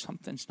know,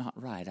 something's not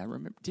right. I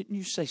remember, didn't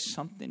you say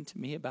something to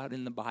me about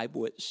in the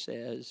Bible it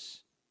says?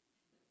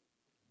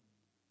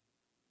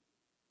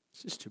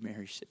 Sister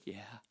Mary said,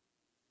 yeah.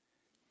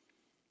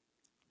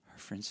 Her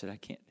friend said, I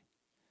can't.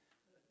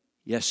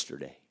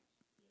 Yesterday,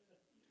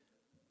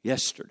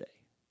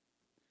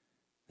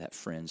 that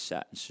friend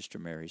sat in Sister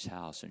Mary's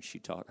house and she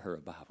taught her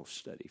a Bible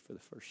study for the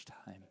first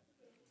time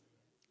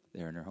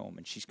there in her home.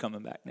 And she's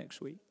coming back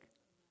next week.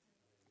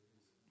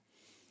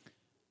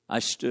 I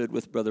stood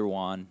with Brother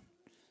Juan,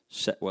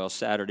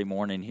 Saturday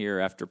morning here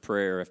after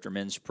prayer, after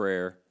men's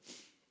prayer.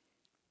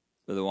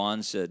 Brother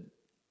Juan said,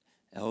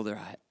 Elder,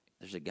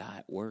 there's a guy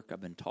at work I've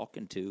been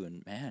talking to,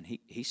 and man,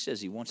 he says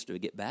he wants to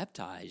get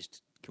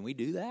baptized. Can we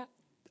do that?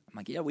 I'm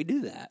like, yeah, we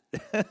do that.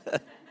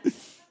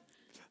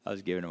 I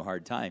was giving him a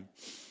hard time.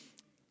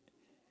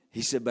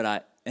 He said,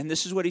 and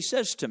this is what he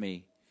says to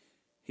me.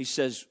 He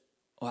says,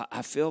 well,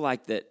 I feel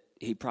like that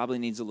he probably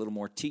needs a little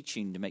more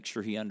teaching to make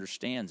sure he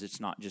understands it's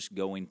not just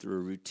going through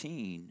a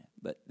routine,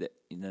 but that,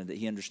 that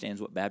he understands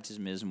what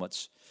baptism is and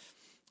what's.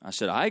 I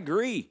said, I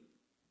agree.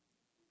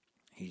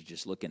 He's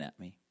just looking at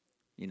me.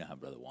 You know how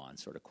Brother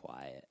Juan's sort of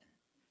quiet.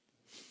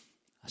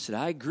 I said,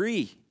 I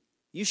agree.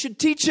 You should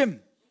teach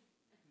him.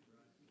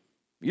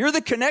 You're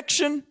the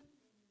connection,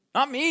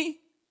 not me.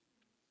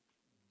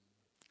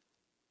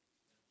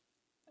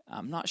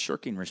 I'm not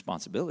shirking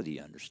responsibility,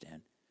 you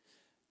understand.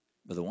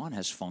 Brother Juan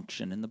has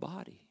function in the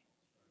body.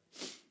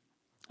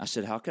 I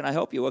said, how can I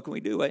help you? What can we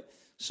do?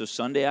 So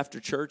Sunday after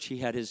church,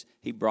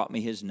 he brought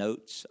me his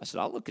notes. I said,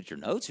 I'll look at your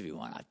notes if you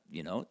want.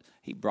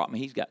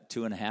 He's got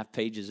 2.5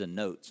 pages of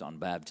notes on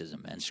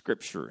baptism and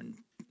scripture.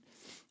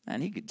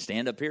 And he could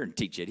stand up here and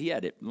teach it. He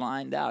had it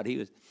lined out.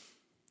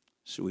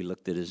 So we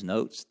looked at his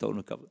notes, told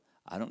him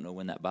I don't know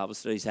when that Bible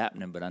study's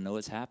happening, but I know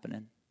it's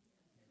happening.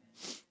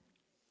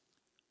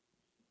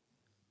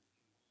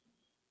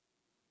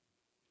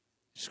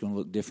 It's going to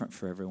look different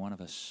for every one of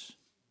us.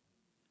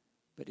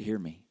 But hear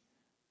me.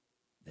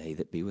 They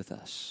that be with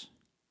us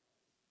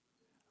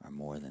are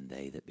more than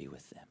they that be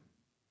with them.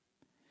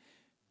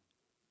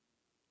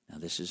 Now,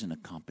 this isn't a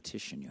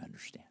competition, you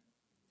understand.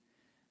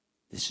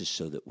 This is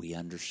so that we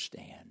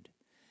understand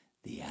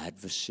the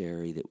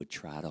adversary that would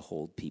try to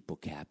hold people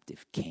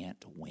captive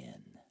can't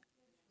win.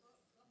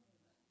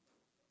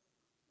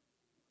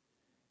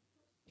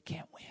 He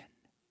can't win.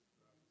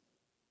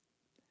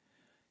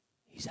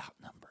 He's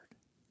outnumbered.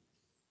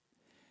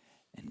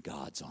 And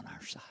God's on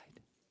our side.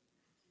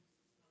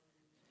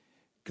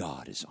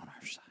 God is on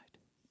our side.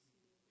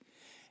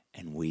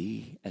 And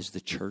we, as the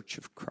church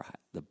of Christ,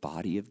 the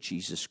body of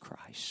Jesus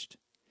Christ,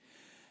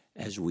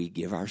 as we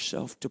give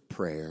ourselves to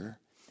prayer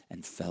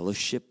and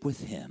fellowship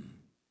with Him,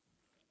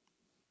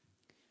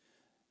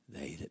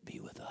 they that be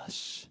with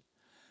us.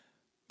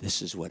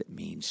 This is what it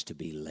means to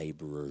be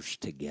laborers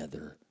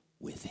together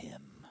with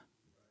Him.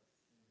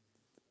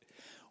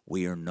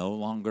 We are no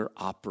longer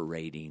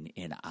operating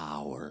in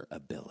our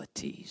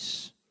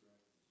abilities.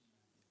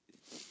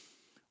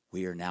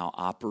 We are now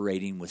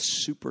operating with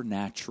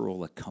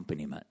supernatural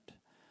accompaniment.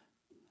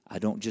 I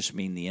don't just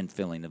mean the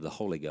infilling of the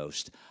Holy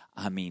Ghost.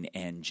 I mean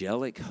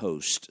angelic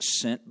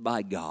hosts sent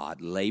by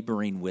God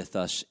laboring with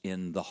us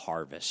in the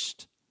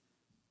harvest.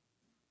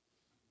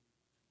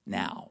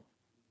 Now.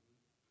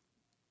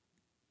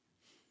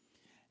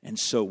 And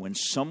so when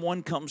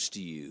someone comes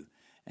to you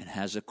and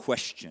has a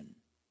question,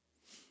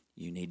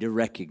 you need to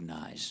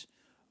recognize,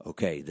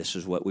 okay, this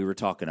is what we were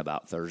talking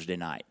about Thursday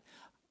night.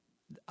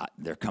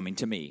 They're coming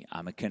to me.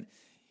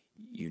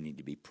 You need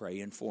to be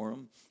praying for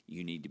them.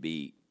 You need to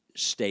be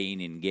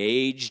staying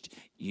engaged.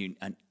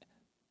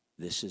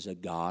 This is a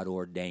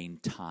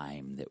God-ordained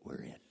time that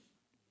we're in.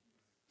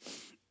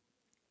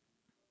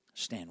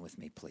 Stand with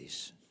me,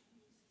 please.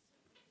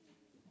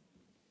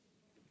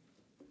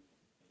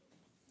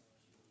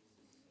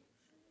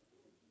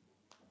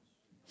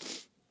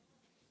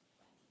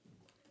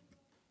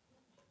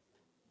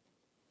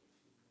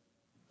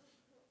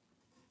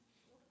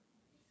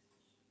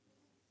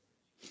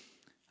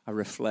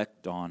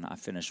 I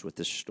finish with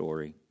this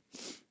story.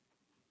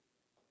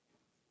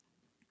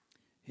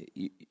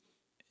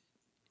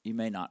 You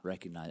may not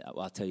recognize,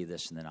 well, I'll tell you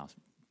this and then I'll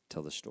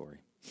tell the story.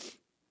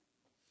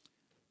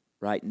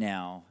 Right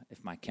now,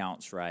 if my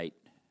count's right,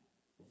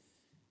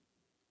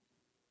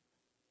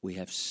 we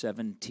have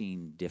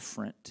 17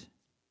 different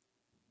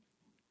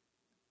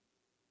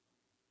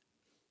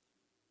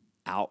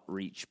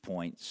outreach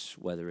points,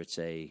 whether it's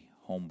a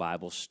home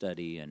Bible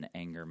study, an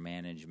anger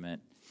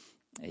management,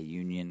 a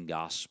Union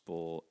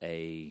Gospel,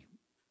 a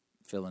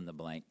fill in the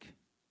blank.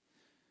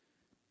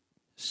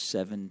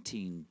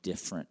 17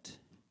 different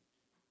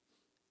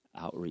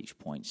outreach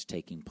points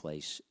taking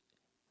place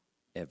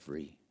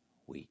every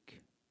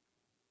week.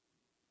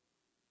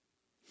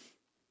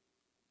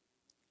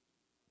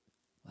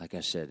 Like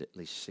I said, at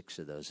least 6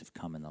 of those have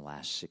come in the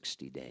last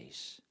 60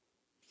 days.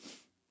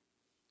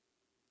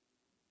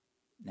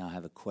 Now I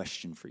have a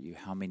question for you.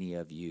 How many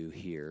of you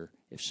here,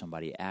 if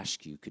somebody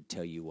asked you, could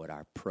tell you what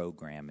our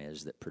program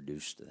is that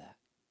produced that?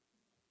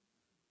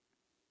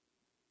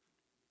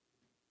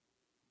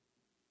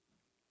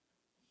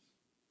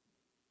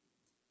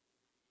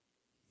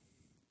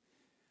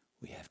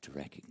 We have to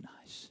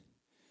recognize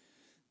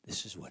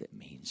this is what it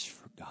means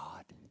for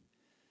God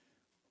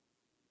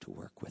to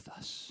work with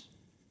us.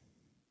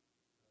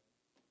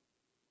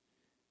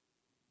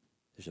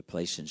 There's a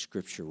place in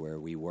Scripture where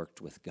we worked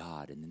with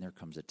God, and then there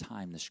comes a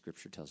time the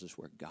Scripture tells us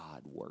where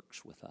God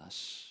works with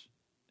us.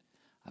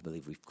 I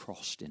believe we've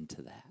crossed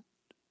into that.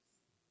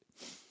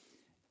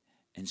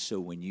 And so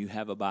when you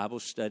have a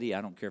Bible study,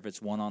 I don't care if it's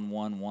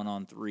 1-on-1,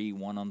 1-on-3,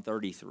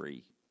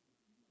 1-on-33,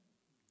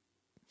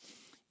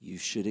 you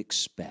should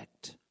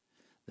expect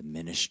the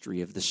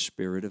ministry of the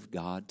Spirit of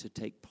God to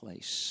take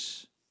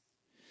place,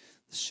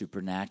 the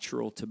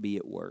supernatural to be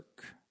at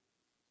work.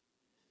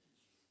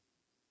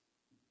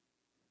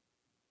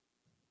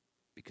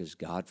 Because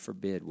God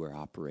forbid we're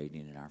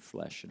operating in our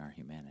flesh and our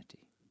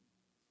humanity.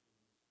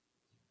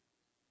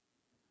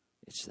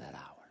 It's that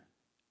hour.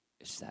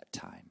 It's that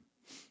time.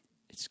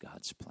 It's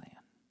God's plan.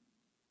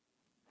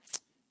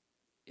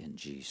 In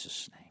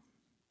Jesus' name.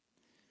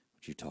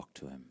 Would you talk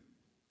to him?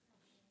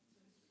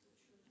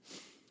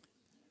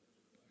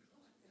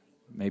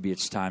 Maybe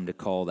it's time to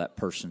call that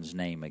person's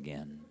name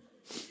again.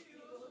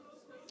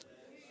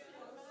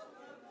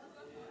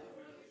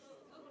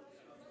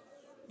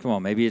 Come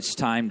on, maybe it's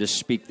time to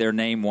speak their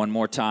name one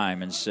more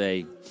time and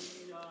say,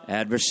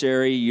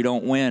 adversary, you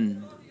don't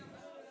win.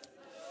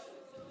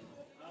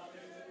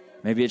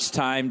 Maybe it's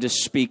time to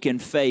speak in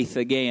faith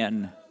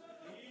again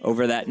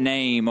over that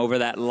name, over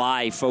that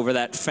life, over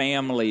that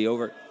family,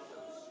 over...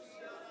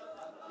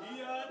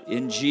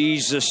 In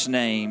Jesus'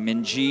 name,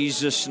 in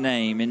Jesus'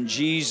 name, in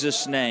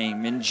Jesus'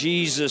 name, in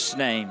Jesus'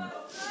 name.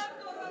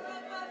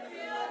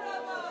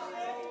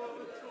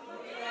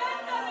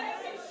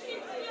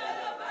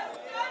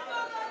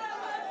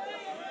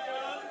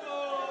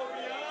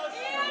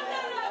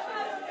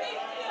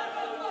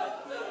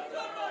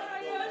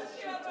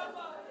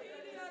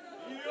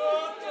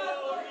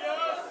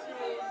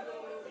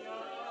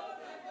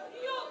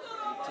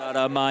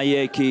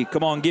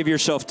 Come on, give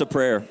yourself to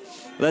prayer.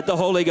 Let the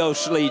Holy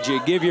Ghost lead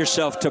you. Give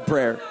yourself to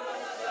prayer.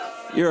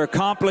 You're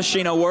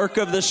accomplishing a work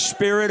of the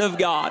Spirit of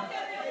God.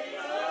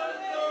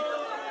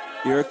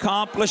 You're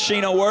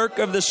accomplishing a work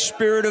of the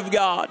Spirit of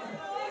God.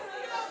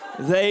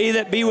 They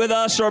that be with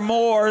us are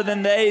more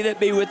than they that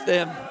be with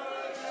them.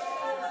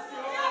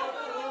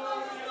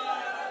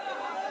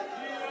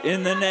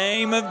 In the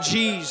name of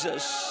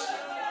Jesus.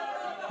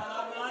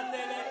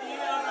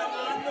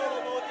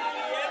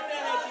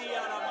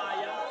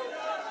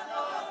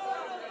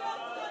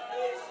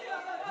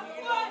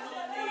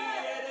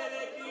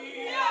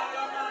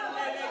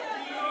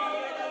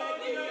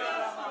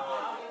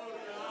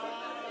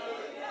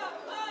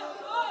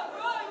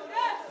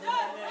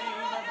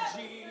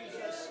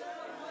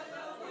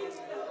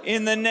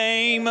 In the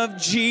name of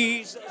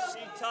Jesus.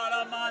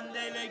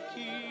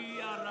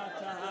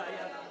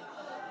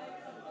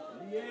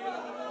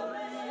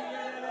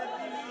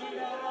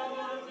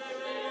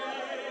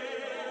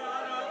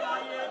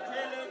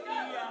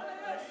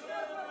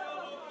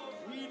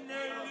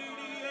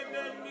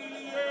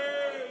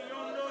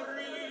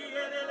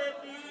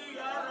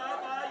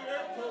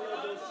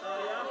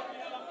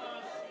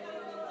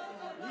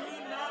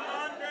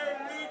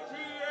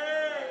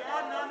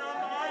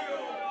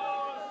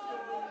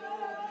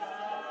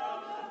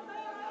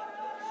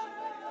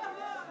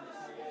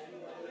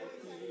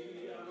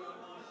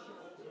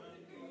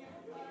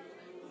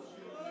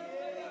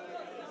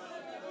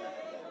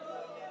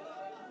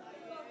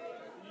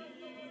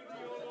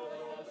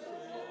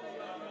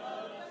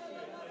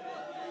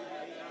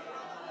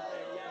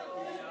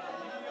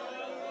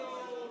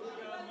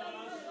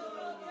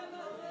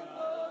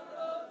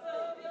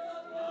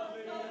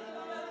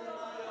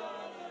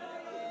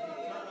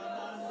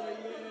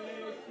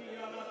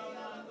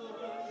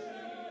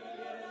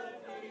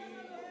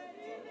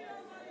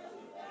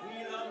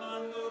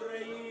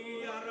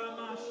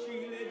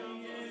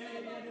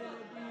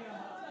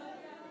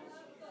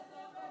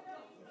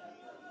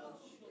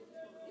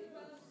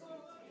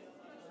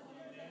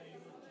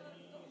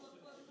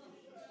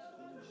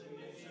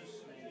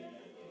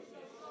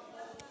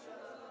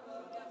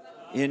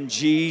 In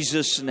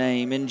Jesus'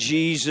 name, in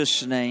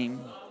Jesus' name.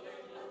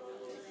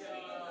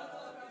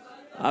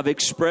 I've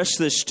expressed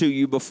this to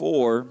you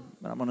before,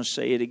 but I'm going to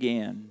say it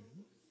again.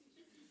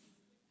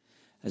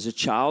 As a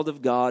child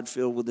of God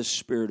filled with the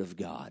Spirit of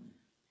God,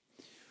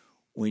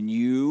 when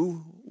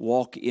you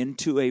walk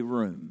into a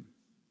room,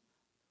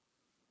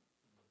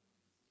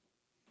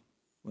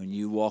 when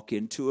you walk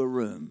into a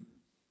room,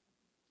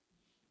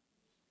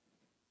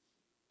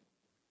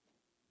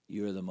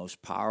 you are the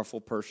most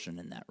powerful person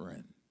in that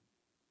room.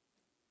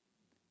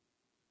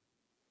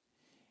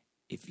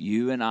 If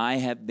you and I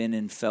have been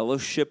in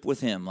fellowship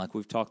with Him, like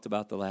we've talked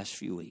about the last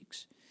few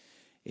weeks,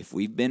 if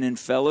we've been in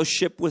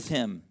fellowship with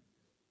Him,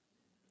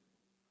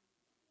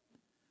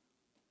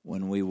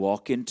 when we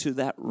walk into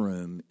that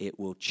room, it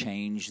will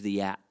change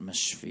the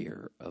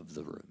atmosphere of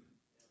the room.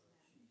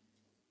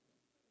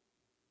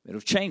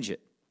 It'll change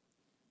it.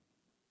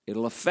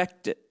 It'll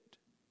affect it.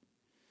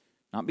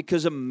 Not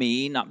because of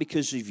me, not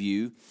because of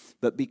you,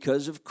 but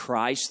because of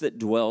Christ that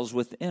dwells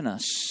within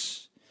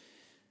us.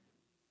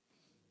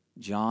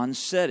 John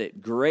said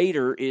it,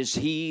 greater is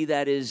He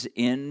that is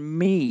in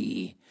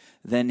me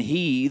than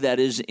he that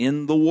is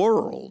in the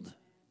world.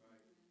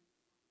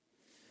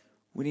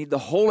 We need the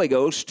Holy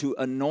Ghost to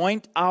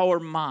anoint our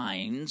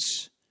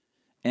minds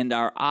and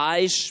our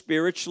eyes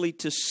spiritually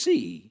to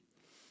see.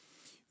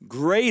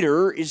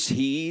 Greater is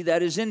He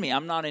that is in me.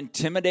 I'm not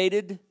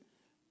intimidated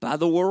by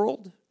the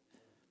world.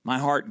 My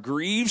heart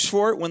grieves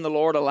for it when the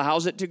Lord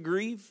allows it to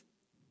grieve.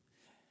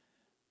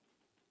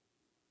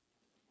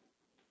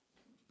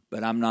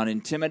 But I'm not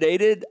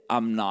intimidated.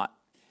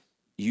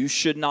 You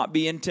should not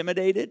be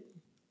intimidated.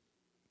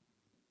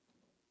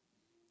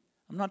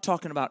 I'm not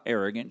talking about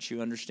arrogance,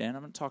 you understand?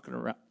 I'm not talking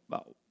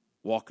about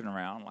walking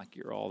around like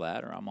you're all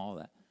that or I'm all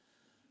that.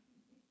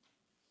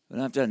 We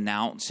don't have to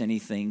announce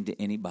anything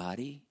to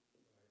anybody.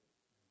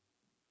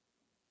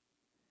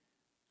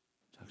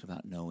 Talked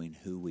about knowing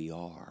who we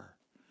are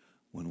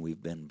when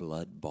we've been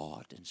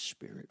blood-bought and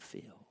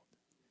Spirit-filled.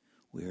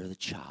 We are the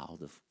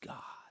child of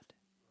God.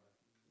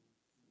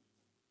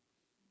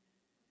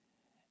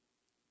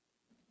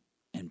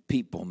 And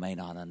people may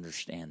not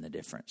understand the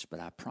difference, but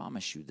I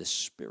promise you the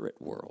spirit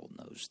world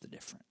knows the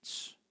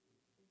difference.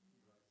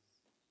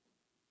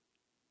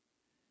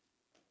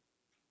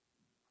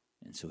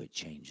 And so it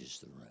changes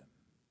the room.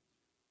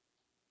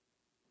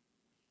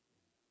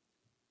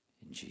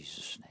 In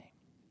Jesus' name.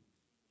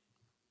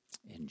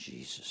 In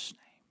Jesus'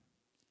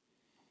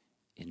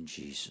 name. In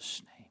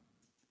Jesus' name.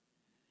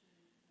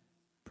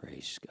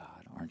 Praise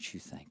God. Aren't you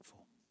thankful?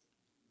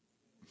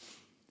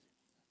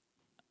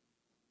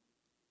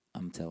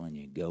 I'm telling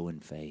you, go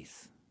in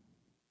faith.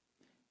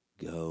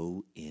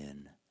 Go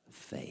in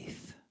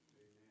faith.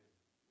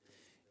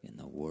 In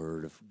the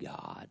Word of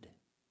God.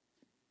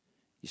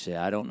 You say,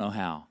 I don't know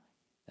how.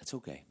 That's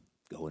okay.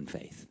 Go in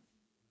faith.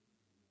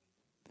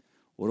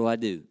 What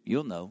do?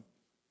 You'll know.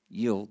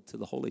 Yield to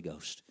the Holy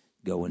Ghost.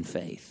 Go in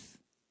faith.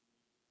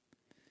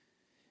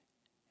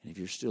 And if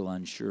you're still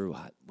unsure,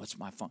 what's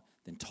my function?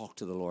 Then talk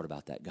to the Lord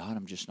about that. God,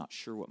 I'm just not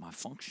sure what my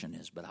function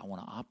is, but I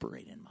want to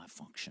operate in my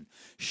function.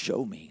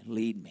 Show me,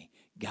 lead me,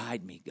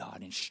 guide me, God.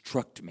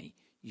 Instruct me,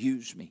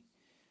 use me.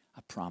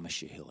 I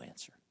promise you He'll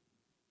answer.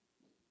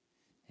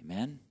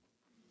 Amen?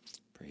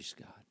 Praise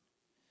God.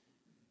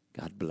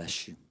 God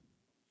bless you.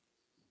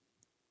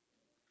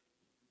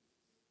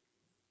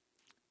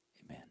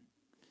 Amen.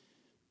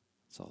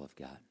 That's all I've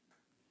got.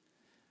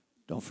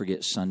 Don't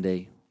forget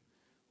Sunday.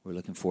 We're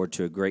looking forward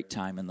to a great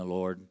time in the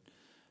Lord.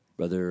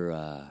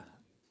 Brother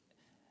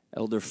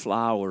Elder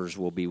Flowers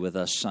will be with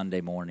us Sunday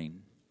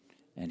morning,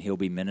 and he'll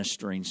be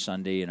ministering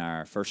Sunday in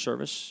our first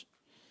service.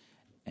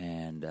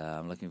 And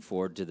I'm looking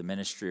forward to the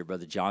ministry of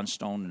Brother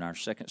Johnstone in our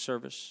second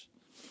service.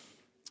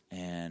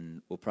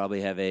 And we'll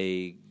probably have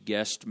a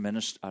guest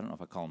minister. I don't know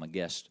if I call him a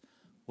guest.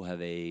 We'll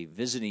have a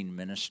visiting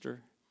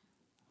minister.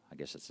 I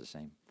guess it's the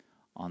same.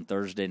 On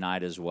Thursday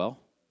night as well.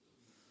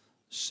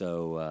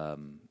 So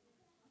I'm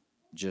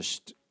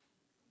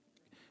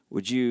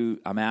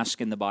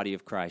asking the body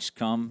of Christ,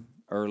 come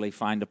early,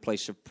 find a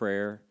place of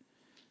prayer,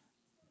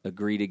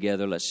 agree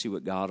together. Let's see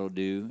what God will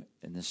do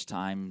in this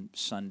time,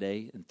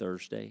 Sunday and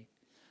Thursday.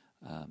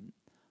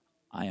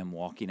 I am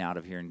walking out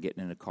of here and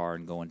getting in a car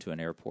and going to an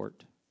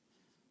airport.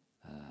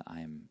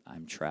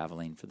 I'm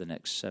traveling for the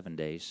next 7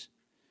 days,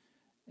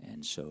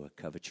 and so I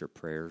covet your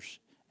prayers,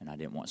 and I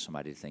didn't want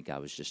somebody to think I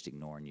was just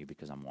ignoring you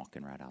because I'm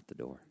walking right out the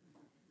door.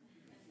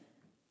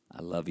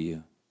 I love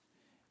you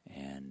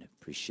and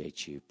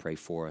appreciate you. Pray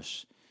for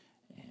us,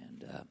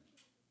 and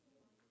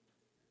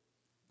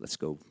let's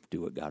go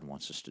do what God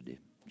wants us to do.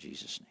 In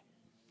Jesus' name.